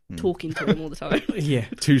shoulder, talking to him all the time. Yeah,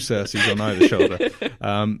 2 Cerseis on either shoulder.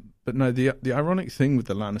 But no, the ironic thing with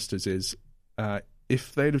the Lannisters is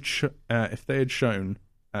if they had shown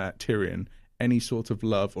Tyrion any sort of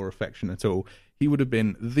love or affection at all, he would have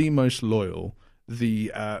been the most loyal,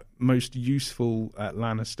 the most useful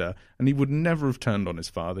Lannister, and he would never have turned on his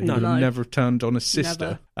father. He would have never turned on his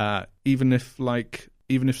sister. Even if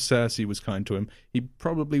Cersei was kind to him, he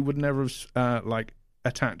probably would never have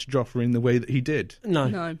attacked Joffrey in the way that he did.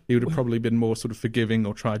 No. He would have probably been more sort of forgiving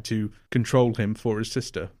or tried to control him for his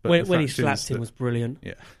sister. But when he slapped him was brilliant.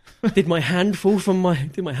 Yeah. Did my hand fall from my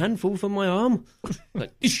arm?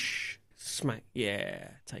 Like smack. Yeah,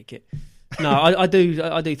 take it. No, I do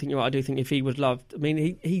think you're right. I do think if he was loved, I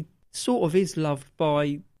mean, he sort of is loved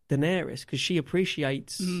by Daenerys because she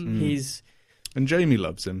appreciates his. And Jaime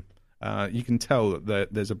loves him. You can tell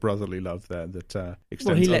that there's a brotherly love there that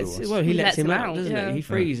extends otherwise. He lets him out, doesn't he? He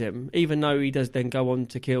frees him, even though he does then go on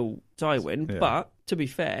to kill Tywin. Yeah. But, to be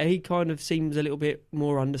fair, he kind of seems a little bit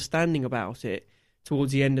more understanding about it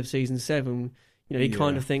towards the end of Season 7. He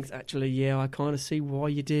kind of thinks, actually, I kind of see why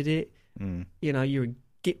you did it. You're a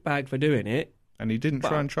gitbag for doing it. And he didn't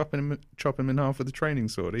try and chop him in half with a training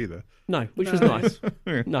sword either. No, which was nice.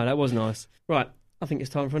 No, that was nice. Right, I think it's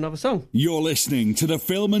time for another song. You're listening to the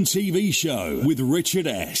Film and TV Show with Richard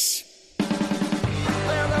S.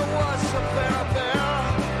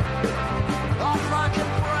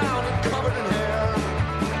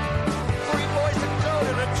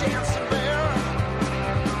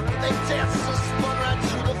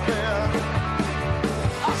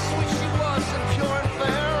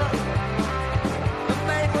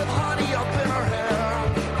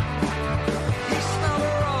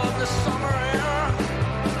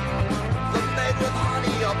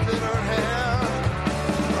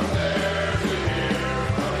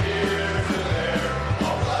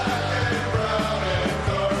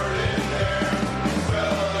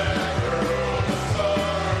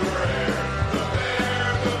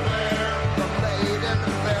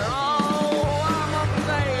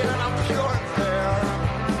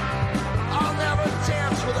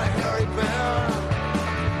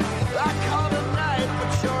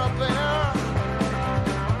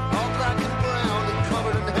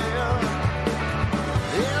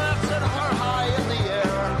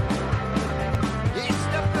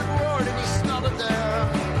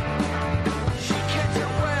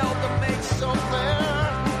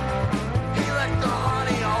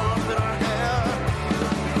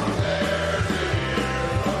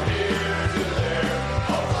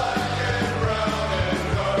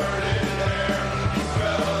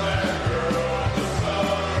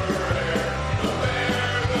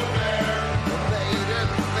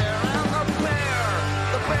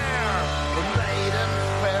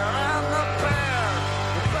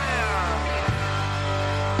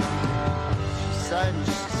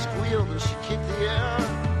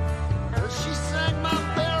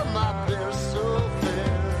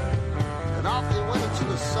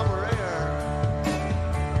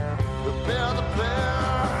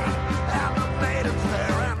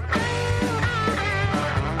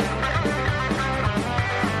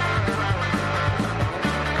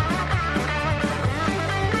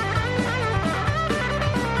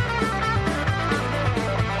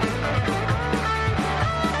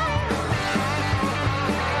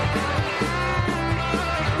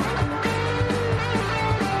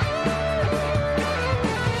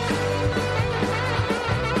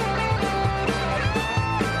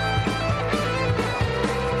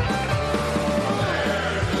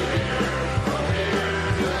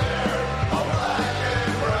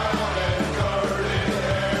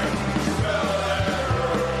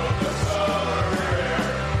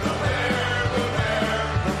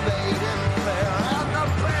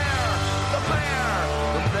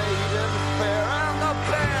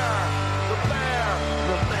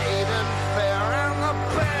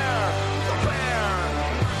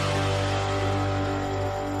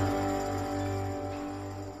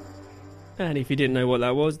 And if you didn't know what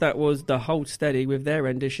that was the Hold Steady with their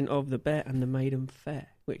rendition of The Bear and the Maiden Fair,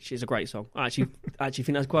 which is a great song. I actually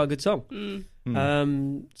think that's quite a good song.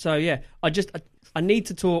 So yeah, I need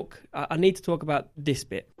to talk about this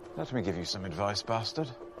bit. Let me give you some advice, bastard.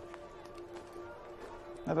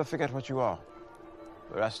 Never forget what you are.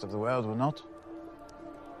 The rest of the world will not.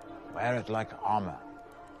 Wear it like armor,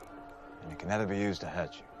 and it can never be used to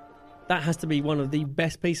hurt you. That has to be one of the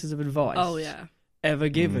best pieces of advice. Oh yeah. Ever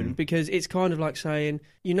given, because it's kind of like saying,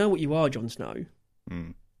 you know what you are, Jon Snow.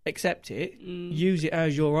 Accept it. Use it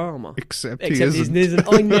as your armour. Except he isn't.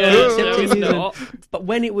 I know. No, Except he's not. But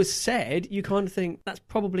when it was said, you kind of think that's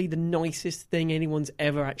probably the nicest thing anyone's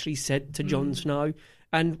ever actually said to Jon Snow.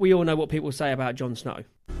 And we all know what people say about Jon Snow.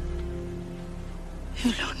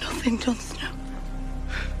 You know nothing, Jon Snow.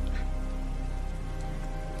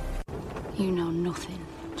 You know nothing,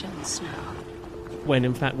 Jon Snow. When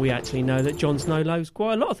in fact we actually know that Jon Snow knows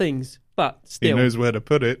quite a lot of things, but still he knows where to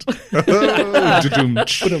put it.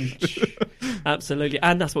 Absolutely,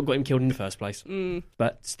 and that's what got him killed in the first place.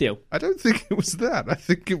 But still, I don't think it was that. I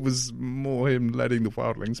think it was more him letting the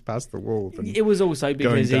wildlings pass the wall than it was also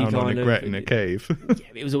because going he down kind on Ygritte in a cave. Yeah,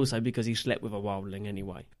 it was also because he slept with a wildling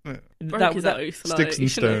anyway. Yeah. Broke his oath, Sticks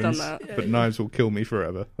and shouldn't have stones, done that. but knives will kill me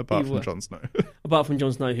forever. Apart from Jon Snow. Apart from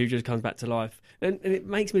Jon Snow, who just comes back to life, and it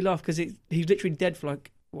makes me laugh because he's literally dead for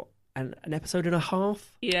like an episode and a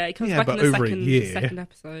half. Yeah, he comes back in the second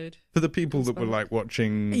episode. For the people that were like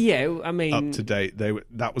watching, I mean, up to date,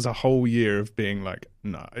 that was a whole year of being like,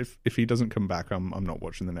 no, if he doesn't come back, I'm not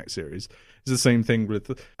watching the next series. It's the same thing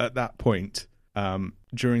with at that point.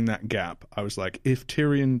 during that gap, I was like, if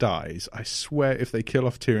Tyrion dies, I swear if they kill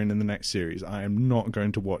off Tyrion in the next series, I am not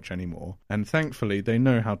going to watch anymore. And thankfully, they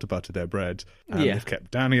know how to butter their bread. And they've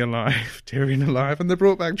kept Dany alive, Tyrion alive, and they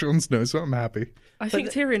brought back Jon Snow, so I'm happy. I think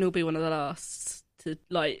Tyrion will be one of the last to,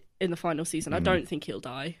 like, in the final season. I don't think he'll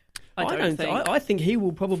die. I think he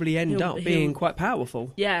will probably end up being quite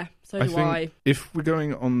powerful. Yeah, so do I. If we're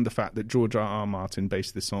going on the fact that George R.R. Martin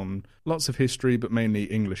based this on lots of history, but mainly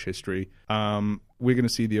English history, we're going to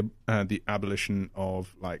see the abolition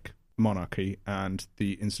of like monarchy and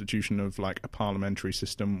the institution of like a parliamentary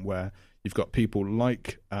system where you've got people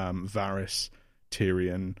like Varys,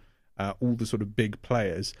 Tyrion, all the sort of big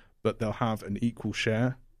players, but they'll have an equal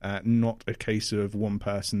share. Not a case of one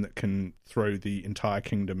person that can throw the entire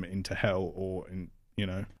kingdom into hell or,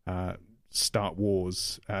 start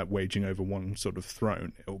wars waging over one sort of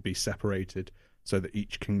throne. It will be separated so that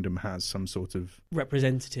each kingdom has some sort of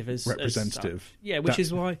representative. Yeah, which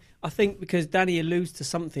is why I think because Dany alludes to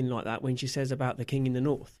something like that when she says about the king in the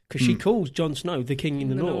north, because she calls Jon Snow the king in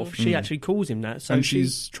the north. She actually calls him that. So and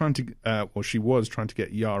she's trying to, she was trying to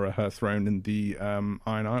get Yara her throne in the Iron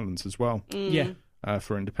Islands as well. Yeah.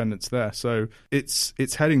 For independence there. So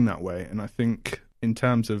it's heading that way, and I think in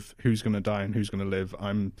terms of who's going to die and who's going to live,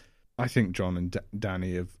 I think Jon and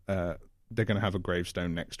Dany have they're going to have a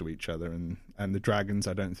gravestone next to each other, and the dragons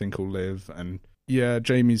I don't think will live, and yeah,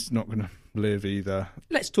 Jaime's not going to live either.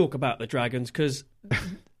 Let's talk about the dragons, because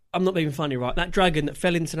I'm not being funny, right? That dragon that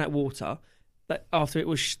fell into that water, that after it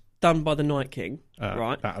was done by the Night King,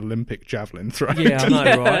 right? That Olympic javelin throw. Yeah, I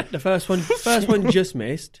know, right? The first one just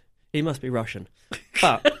missed. He must be Russian.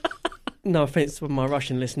 But, no offence to my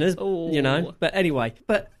Russian listeners, But anyway,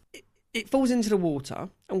 it falls into the water,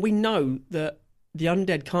 and we know that the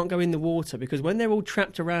undead can't go in the water because when they're all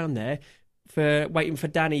trapped around there for waiting for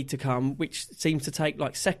Dany to come, which seems to take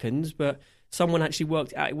like seconds, but someone actually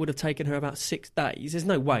worked out it would have taken her about 6 days. There's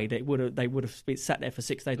no way they would have been sat there for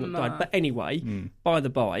 6 days and not died. But anyway, by the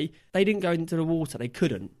by, they didn't go into the water. They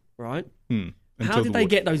couldn't, right? How did they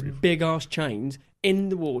get those big-ass chains in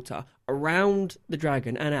the water, around the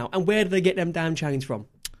dragon and out? And where do they get them damn chains from?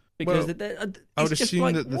 Because I would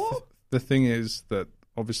assume that the thing is that,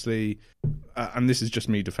 obviously, and this is just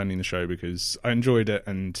me defending the show because I enjoyed it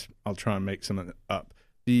and I'll try and make something up.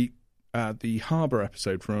 The Harbour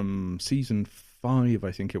episode from season 5,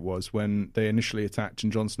 I think it was, when they initially attacked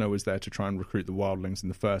and Jon Snow was there to try and recruit the wildlings in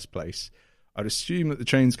the first place. I'd assume that the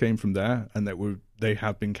chains came from there and that they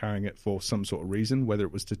have been carrying it for some sort of reason, whether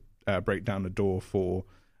it was to break down a door for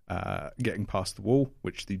getting past the wall,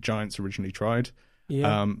 which the giants originally tried.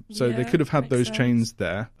 Yeah. They could have had those chains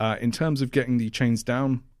there. In terms of getting the chains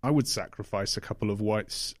down, I would sacrifice a couple of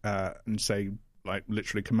whites and say, like,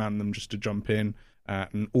 literally command them just to jump in.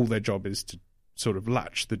 And all their job is to sort of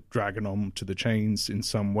latch the dragon on to the chains in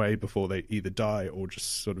some way before they either die or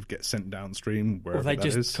just sort of get sent downstream wherever that is. Or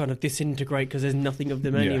they just kind of disintegrate because there's nothing of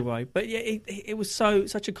them anyway. But yeah, it was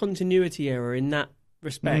such a continuity error in that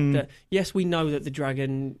respect that, yes, we know that the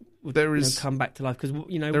dragon would come back to life because,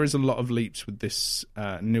 there is a lot of leaps with this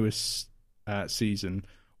newest season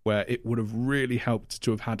where it would have really helped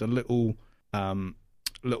to have had a little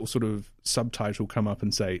sort of subtitle come up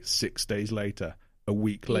and say 6 days later, a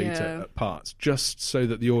week later at parts, just so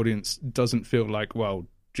that the audience doesn't feel like, well,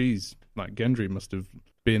 geez, like Gendry must have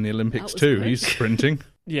been in the Olympics too. Quick. He's sprinting.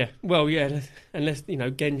 Yeah, well, yeah, unless,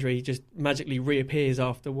 Gendry just magically reappears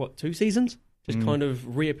after, 2 seasons? Just kind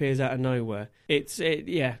of reappears out of nowhere. It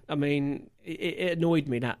annoyed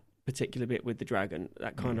me, that particular bit with the dragon.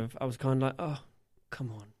 That kind of, I was kind of like, oh,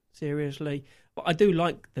 come on, seriously? But I do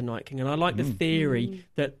like the Night King, and I like the theory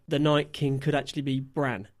that the Night King could actually be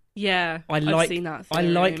Bran. Yeah, I've seen that theory. I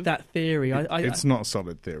like that theory. It's not a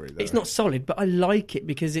solid theory, though. It's not solid, but I like it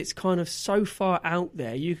because it's kind of so far out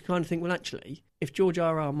there. You kind of think, well, actually, if George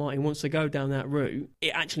R.R. Martin wants to go down that route, it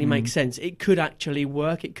actually makes sense. It could actually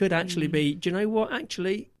work. It could actually be, do you know what?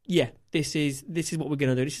 Actually, yeah, this is what we're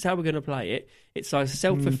going to do. This is how we're going to play it. It's a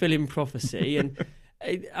self-fulfilling prophecy. And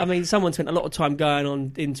someone spent a lot of time going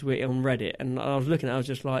on into it on Reddit, and I was looking at it, I was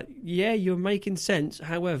just like, yeah, you're making sense.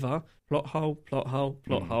 However, plot hole,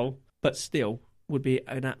 but still would be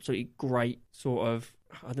an absolutely great sort of,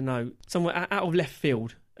 I don't know, somewhere out of left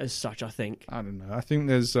field as such, I think. I don't know. I think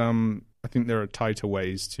there are tighter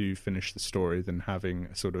ways to finish the story than having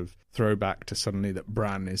a sort of throwback to suddenly that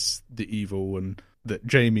Bran is the evil and that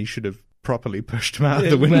Jaime should have properly pushed him out of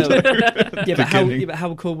the window. But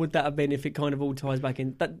how cool would that have been if it kind of all ties back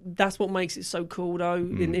in? That's what makes it so cool, though.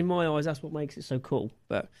 In my eyes, that's what makes it so cool.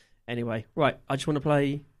 But anyway, right, I just want to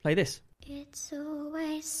play this. It's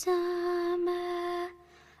always summer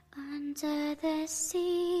under the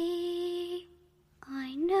sea.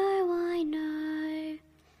 I know,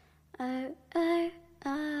 oh, oh,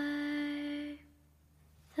 oh.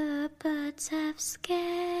 The birds have scales,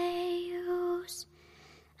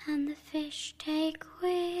 and the fish take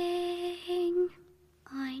wing.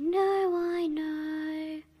 I know,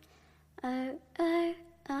 oh, oh,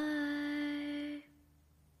 oh.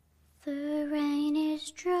 The rain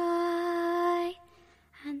is dry,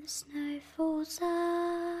 and the snow falls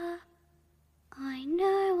up. I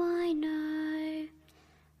know,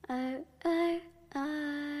 oh, oh,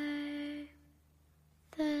 oh.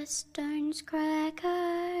 The stones crack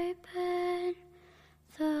open,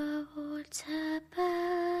 the water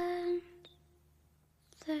burns,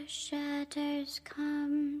 the shadows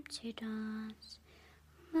come to dance,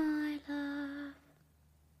 my love.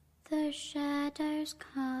 The shadows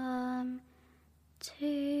come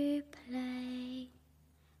to play,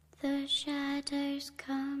 the shadows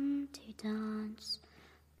come to dance,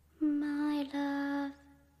 my love.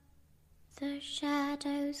 The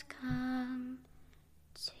shadows come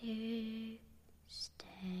to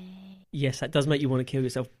stay. Yes, that does make you want to kill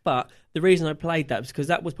yourself. But the reason I played that was because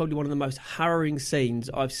that was probably one of the most harrowing scenes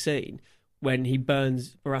I've seen when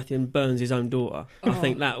Baratheon burns his own daughter. I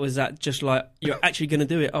think that was just like, you're actually going to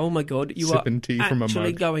do it. Oh my God, you Sipping are tea actually from a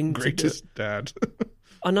mug. going Greatest to do dad.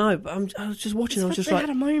 I know, but I was just watching. I was just they like,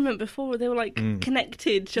 had a moment before they were like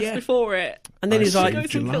connected just before it. And then he's like,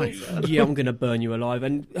 "Yeah, I'm going to burn you alive."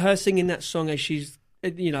 And her singing that song as she's,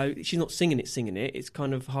 she's not singing it. It's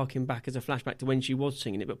kind of harking back as a flashback to when she was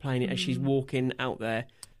singing it, but playing it as she's walking out there.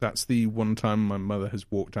 That's the one time my mother has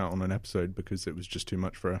walked out on an episode because it was just too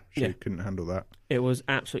much for her. She couldn't handle that. It was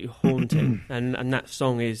absolutely haunting, and that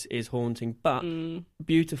song is haunting, but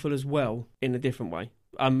beautiful as well in a different way.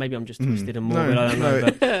 Maybe I'm just twisted and morbid. I don't know,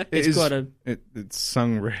 but it's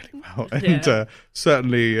sung really well, and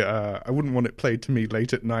certainly I wouldn't want it played to me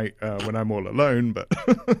late at night when I'm all alone. But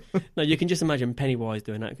no, you can just imagine Pennywise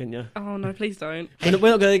doing that, couldn't you? Oh no, please don't. We're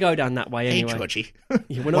not going to go down that way anyway. Hey, Georgie,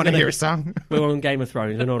 want to hear a song? We're on Game of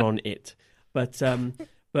Thrones. We're not on it, but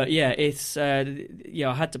yeah, it's I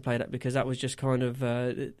had to play that because that was just kind of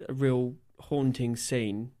a real haunting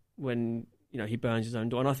scene when he burns his own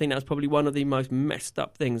daughter. And I think that was probably one of the most messed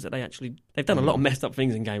up things that they've done a lot of messed up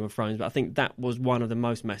things in Game of Thrones, but I think that was one of the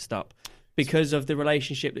most messed up because of the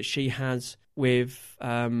relationship that she has with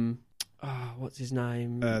what's his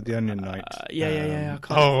name? The Onion Knight. I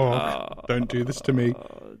can't. Don't do this to me.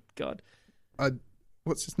 Oh God.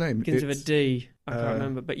 What's his name? Begins with a D. I can't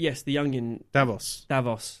remember, but yes, the Onion. Davos.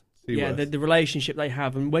 Yeah, the relationship they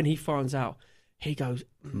have, and when he finds out, he goes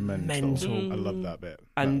mental. I love that bit.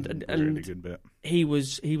 And really good bit. He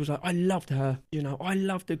was like, I loved her. I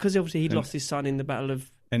loved her because obviously he'd lost his son in the Battle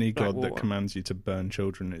of any god Blackwater. that commands you to burn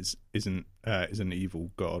children is an evil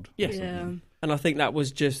god. Yes, and I think that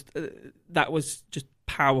was just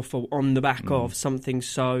powerful on the back of something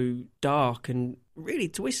so dark and really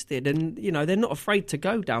twisted, and they're not afraid to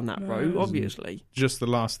go down that road. Obviously, just the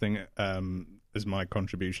last thing as my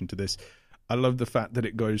contribution to this, I love the fact that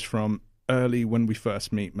it goes from early when we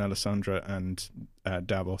first meet Melisandre and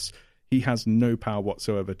Davos, he has no power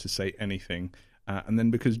whatsoever to say anything. And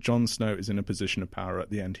then because Jon Snow is in a position of power at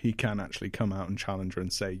the end, he can actually come out and challenge her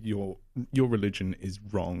and say, your religion is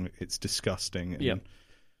wrong. It's disgusting. And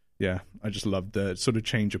I just love the sort of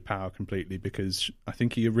change of power completely because I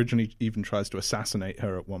think he originally even tries to assassinate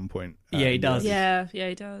her at one point. He does. Yeah,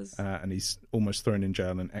 he does. And he's almost thrown in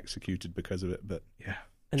jail and executed because of it. But yeah.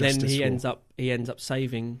 And then he ends up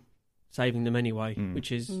saving them anyway,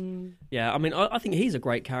 which is I mean, I think he's a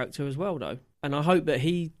great character as well, though, and I hope that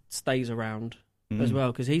he stays around as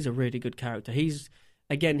well because he's a really good character. He's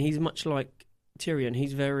much like Tyrion.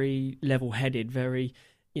 He's very level-headed, very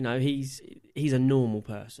he's a normal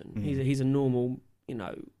person. He's a normal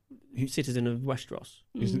citizen of Westeros.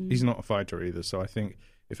 He's not a fighter either, so I think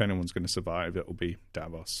if anyone's going to survive, it will be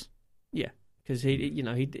Davos. Yeah, because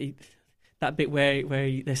he that bit where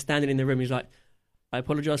they're standing in the room, he's like, I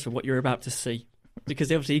apologise for what you're about to see.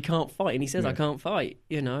 Because obviously he can't fight, and he says, I can't fight,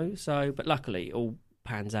 So, but luckily it all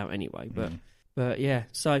pans out anyway. But yeah,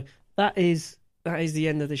 so that is the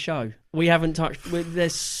end of the show. We haven't touched,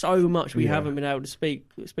 there's so much we haven't been able to speak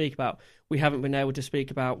about. We haven't been able to speak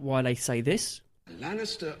about why they say this.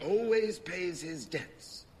 Lannister always pays his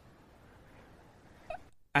debts.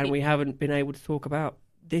 And we haven't been able to talk about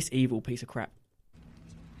this evil piece of crap.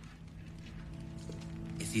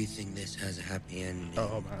 If you think this has a happy ending,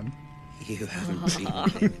 oh man, you haven't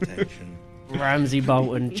been paying attention. Ramsay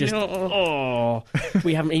Bolton just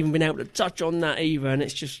we haven't even been able to touch on that either, and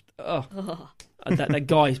it's just that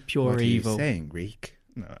guy's pure evil. What are you saying, Reek?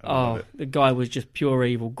 No, the guy was just pure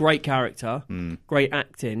evil. Great character, great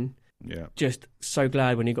acting, Yeah. Just so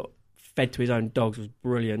glad when he got fed to his own dogs was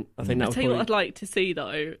brilliant. I think that was tell you probably... what I'd like to see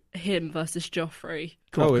though, him versus Joffrey.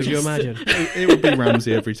 God, could you imagine? It would be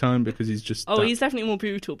Ramsay every time because he's just... he's definitely more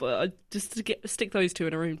brutal, but just to stick those two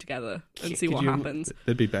in a room together and see what happens.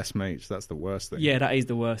 They'd be best mates. That's the worst thing. Yeah, that is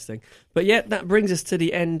the worst thing. But yeah, that brings us to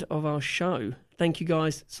the end of our show. Thank you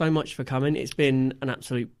guys so much for coming. It's been an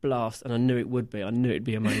absolute blast, and I knew it would be. I knew it'd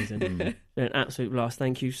be amazing. It's been an absolute blast.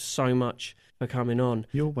 Thank you so much for coming on.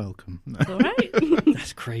 You're welcome. All right.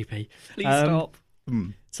 That's creepy. Please stop.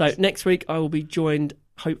 So next week I will be joined,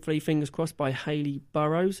 hopefully, fingers crossed, by Hayley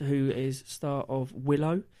Burrows, who is star of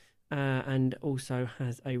Willow, and also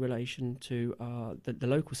has a relation to the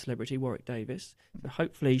local celebrity Warwick Davis. So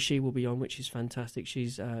hopefully she will be on, which is fantastic.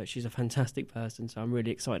 She's a fantastic person, so I'm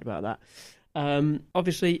really excited about that.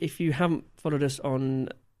 Obviously, if you haven't followed us on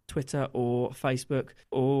Twitter or Facebook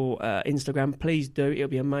or Instagram, please do. It'll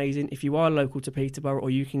be amazing. If you are local to Peterborough or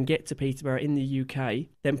you can get to Peterborough in the UK,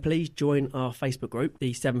 then please join our Facebook group,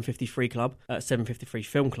 the 753 Club, 753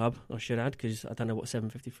 Film Club, I should add, because I don't know what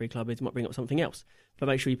 753 Club is. It might bring up something else. But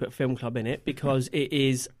make sure you put Film Club in it, because it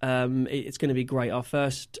is it's going to be great. Our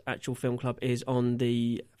first actual film club is on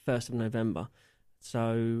the 1st of November.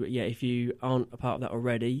 So, yeah, if you aren't a part of that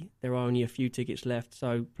already, there are only a few tickets left,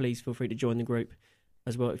 so please feel free to join the group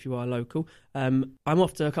as well if you are local. I'm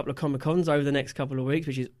off to a couple of Comic-Cons over the next couple of weeks,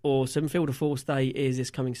 which is awesome. Field of Force Day is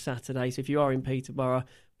this coming Saturday, so if you are in Peterborough,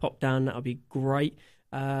 pop down, that'll be great.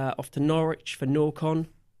 Off to Norwich for Norcon,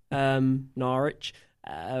 Norwich,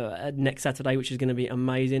 next Saturday, which is going to be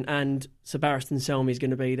amazing. And Sir Barristan Selmy is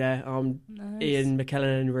going to be there. Nice. Ian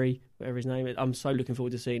McKellen-Henry, whatever his name is. I'm so looking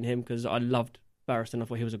forward to seeing him because I loved Barristan. I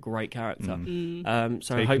thought he was a great character. So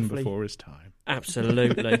Taken hopefully before his time.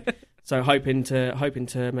 Absolutely. So hoping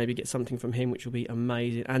to maybe get something from him, which will be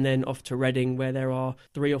amazing. And then off to Reading, where there are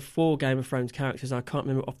 3 or 4 Game of Thrones characters. I can't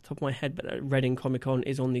remember off the top of my head, but Reading Comic Con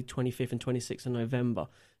is on the 25th and 26th of November.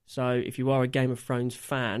 So if you are a Game of Thrones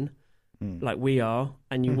fan, like we are,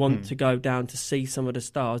 and you want to go down to see some of the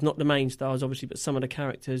stars, not the main stars obviously, but some of the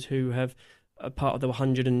characters who have a part of the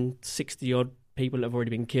 160 odd people that have already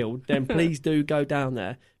been killed, then please do go down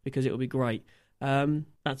there because it will be great.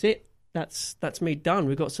 That's it. That's me done.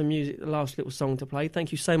 We've got some music, the last little song to play.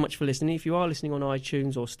 Thank you so much for listening. If you are listening on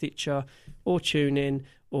iTunes or Stitcher or TuneIn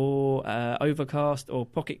or Overcast or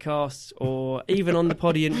Pocket Casts or even on the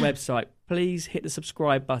Podiant website, please hit the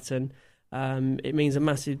subscribe button. It means a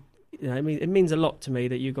massive... it means a lot to me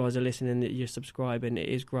that you guys are listening, that you're subscribing. It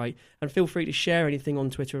is great. And feel free to share anything on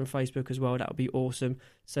Twitter and Facebook as well. That would be awesome,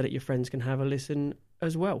 so that your friends can have a listen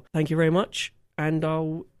as well. Thank you very much, and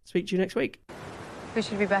I'll speak to you next week. We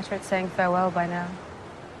should be better at saying farewell by now.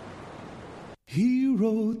 He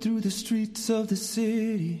rode through the streets of the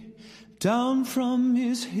city, down from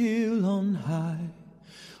his hill on high.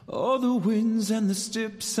 All the winds and the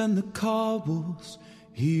steps and the cobbles,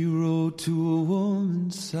 he rode to a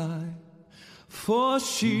woman's side. For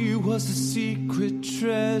she was a secret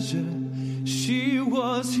treasure, she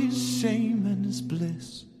was his shame and his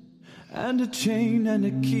bliss, and a chain and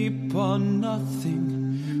a keep on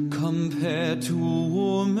nothing compared to a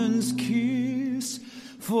woman's kiss.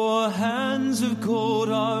 For hands of gold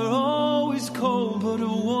are always cold, but a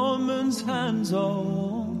woman's hands are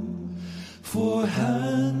warm. For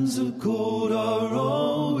hands of gold are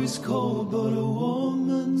always cold, but a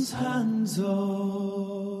woman's hands are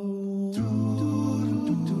warm.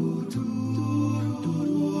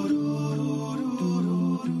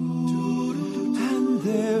 And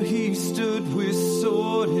there he stood with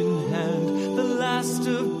sword in hand, the last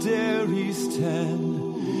of Derry's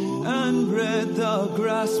 10, and read the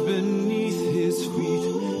grass beneath his feet,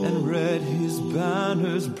 and read his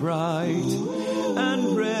banners bright,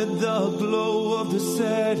 and read the glow of the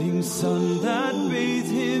setting sun that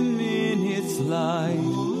bathed him in its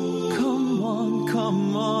light.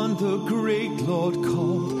 Come on, the great Lord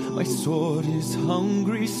called, my sword is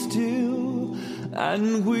hungry still.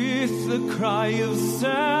 And with the cry of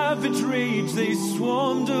savage rage they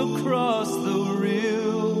swarmed across the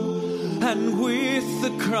rill. And with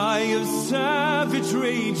the cry of savage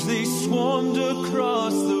rage they swarmed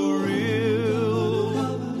across the rill.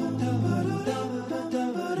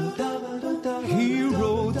 He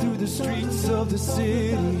rode through the streets of the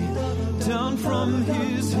city, down from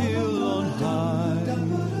his hill on high.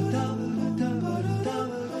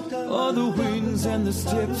 All the winds and the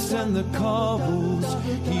steps and the cobbles,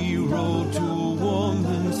 he rode to a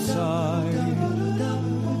woman's side.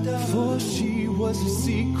 For she was a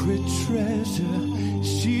secret treasure,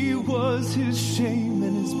 she was his shame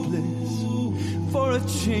and his bliss. For a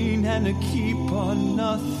chain and a keep are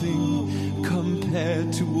nothing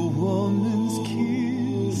compared to a woman's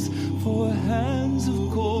kiss. For hands of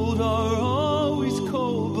gold are always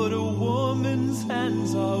cold, but a woman's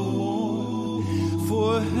hands are warm.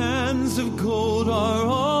 For hands of gold are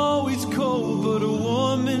always cold, but a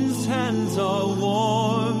woman's hands are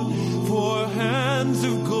warm. For hands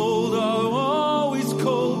of gold are always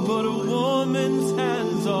cold, but a woman's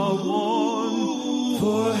hands are warm.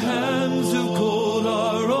 For hands of gold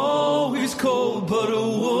are always cold, but a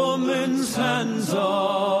woman's hands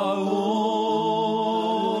are warm.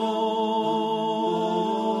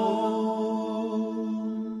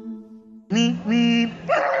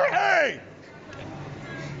 Hey!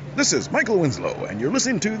 This is Michael Winslow, and you're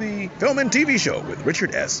listening to the Film and TV Show with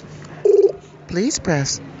Richard S. Please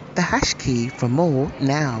press the hash key for more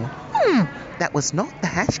now. That was not the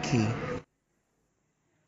hash key.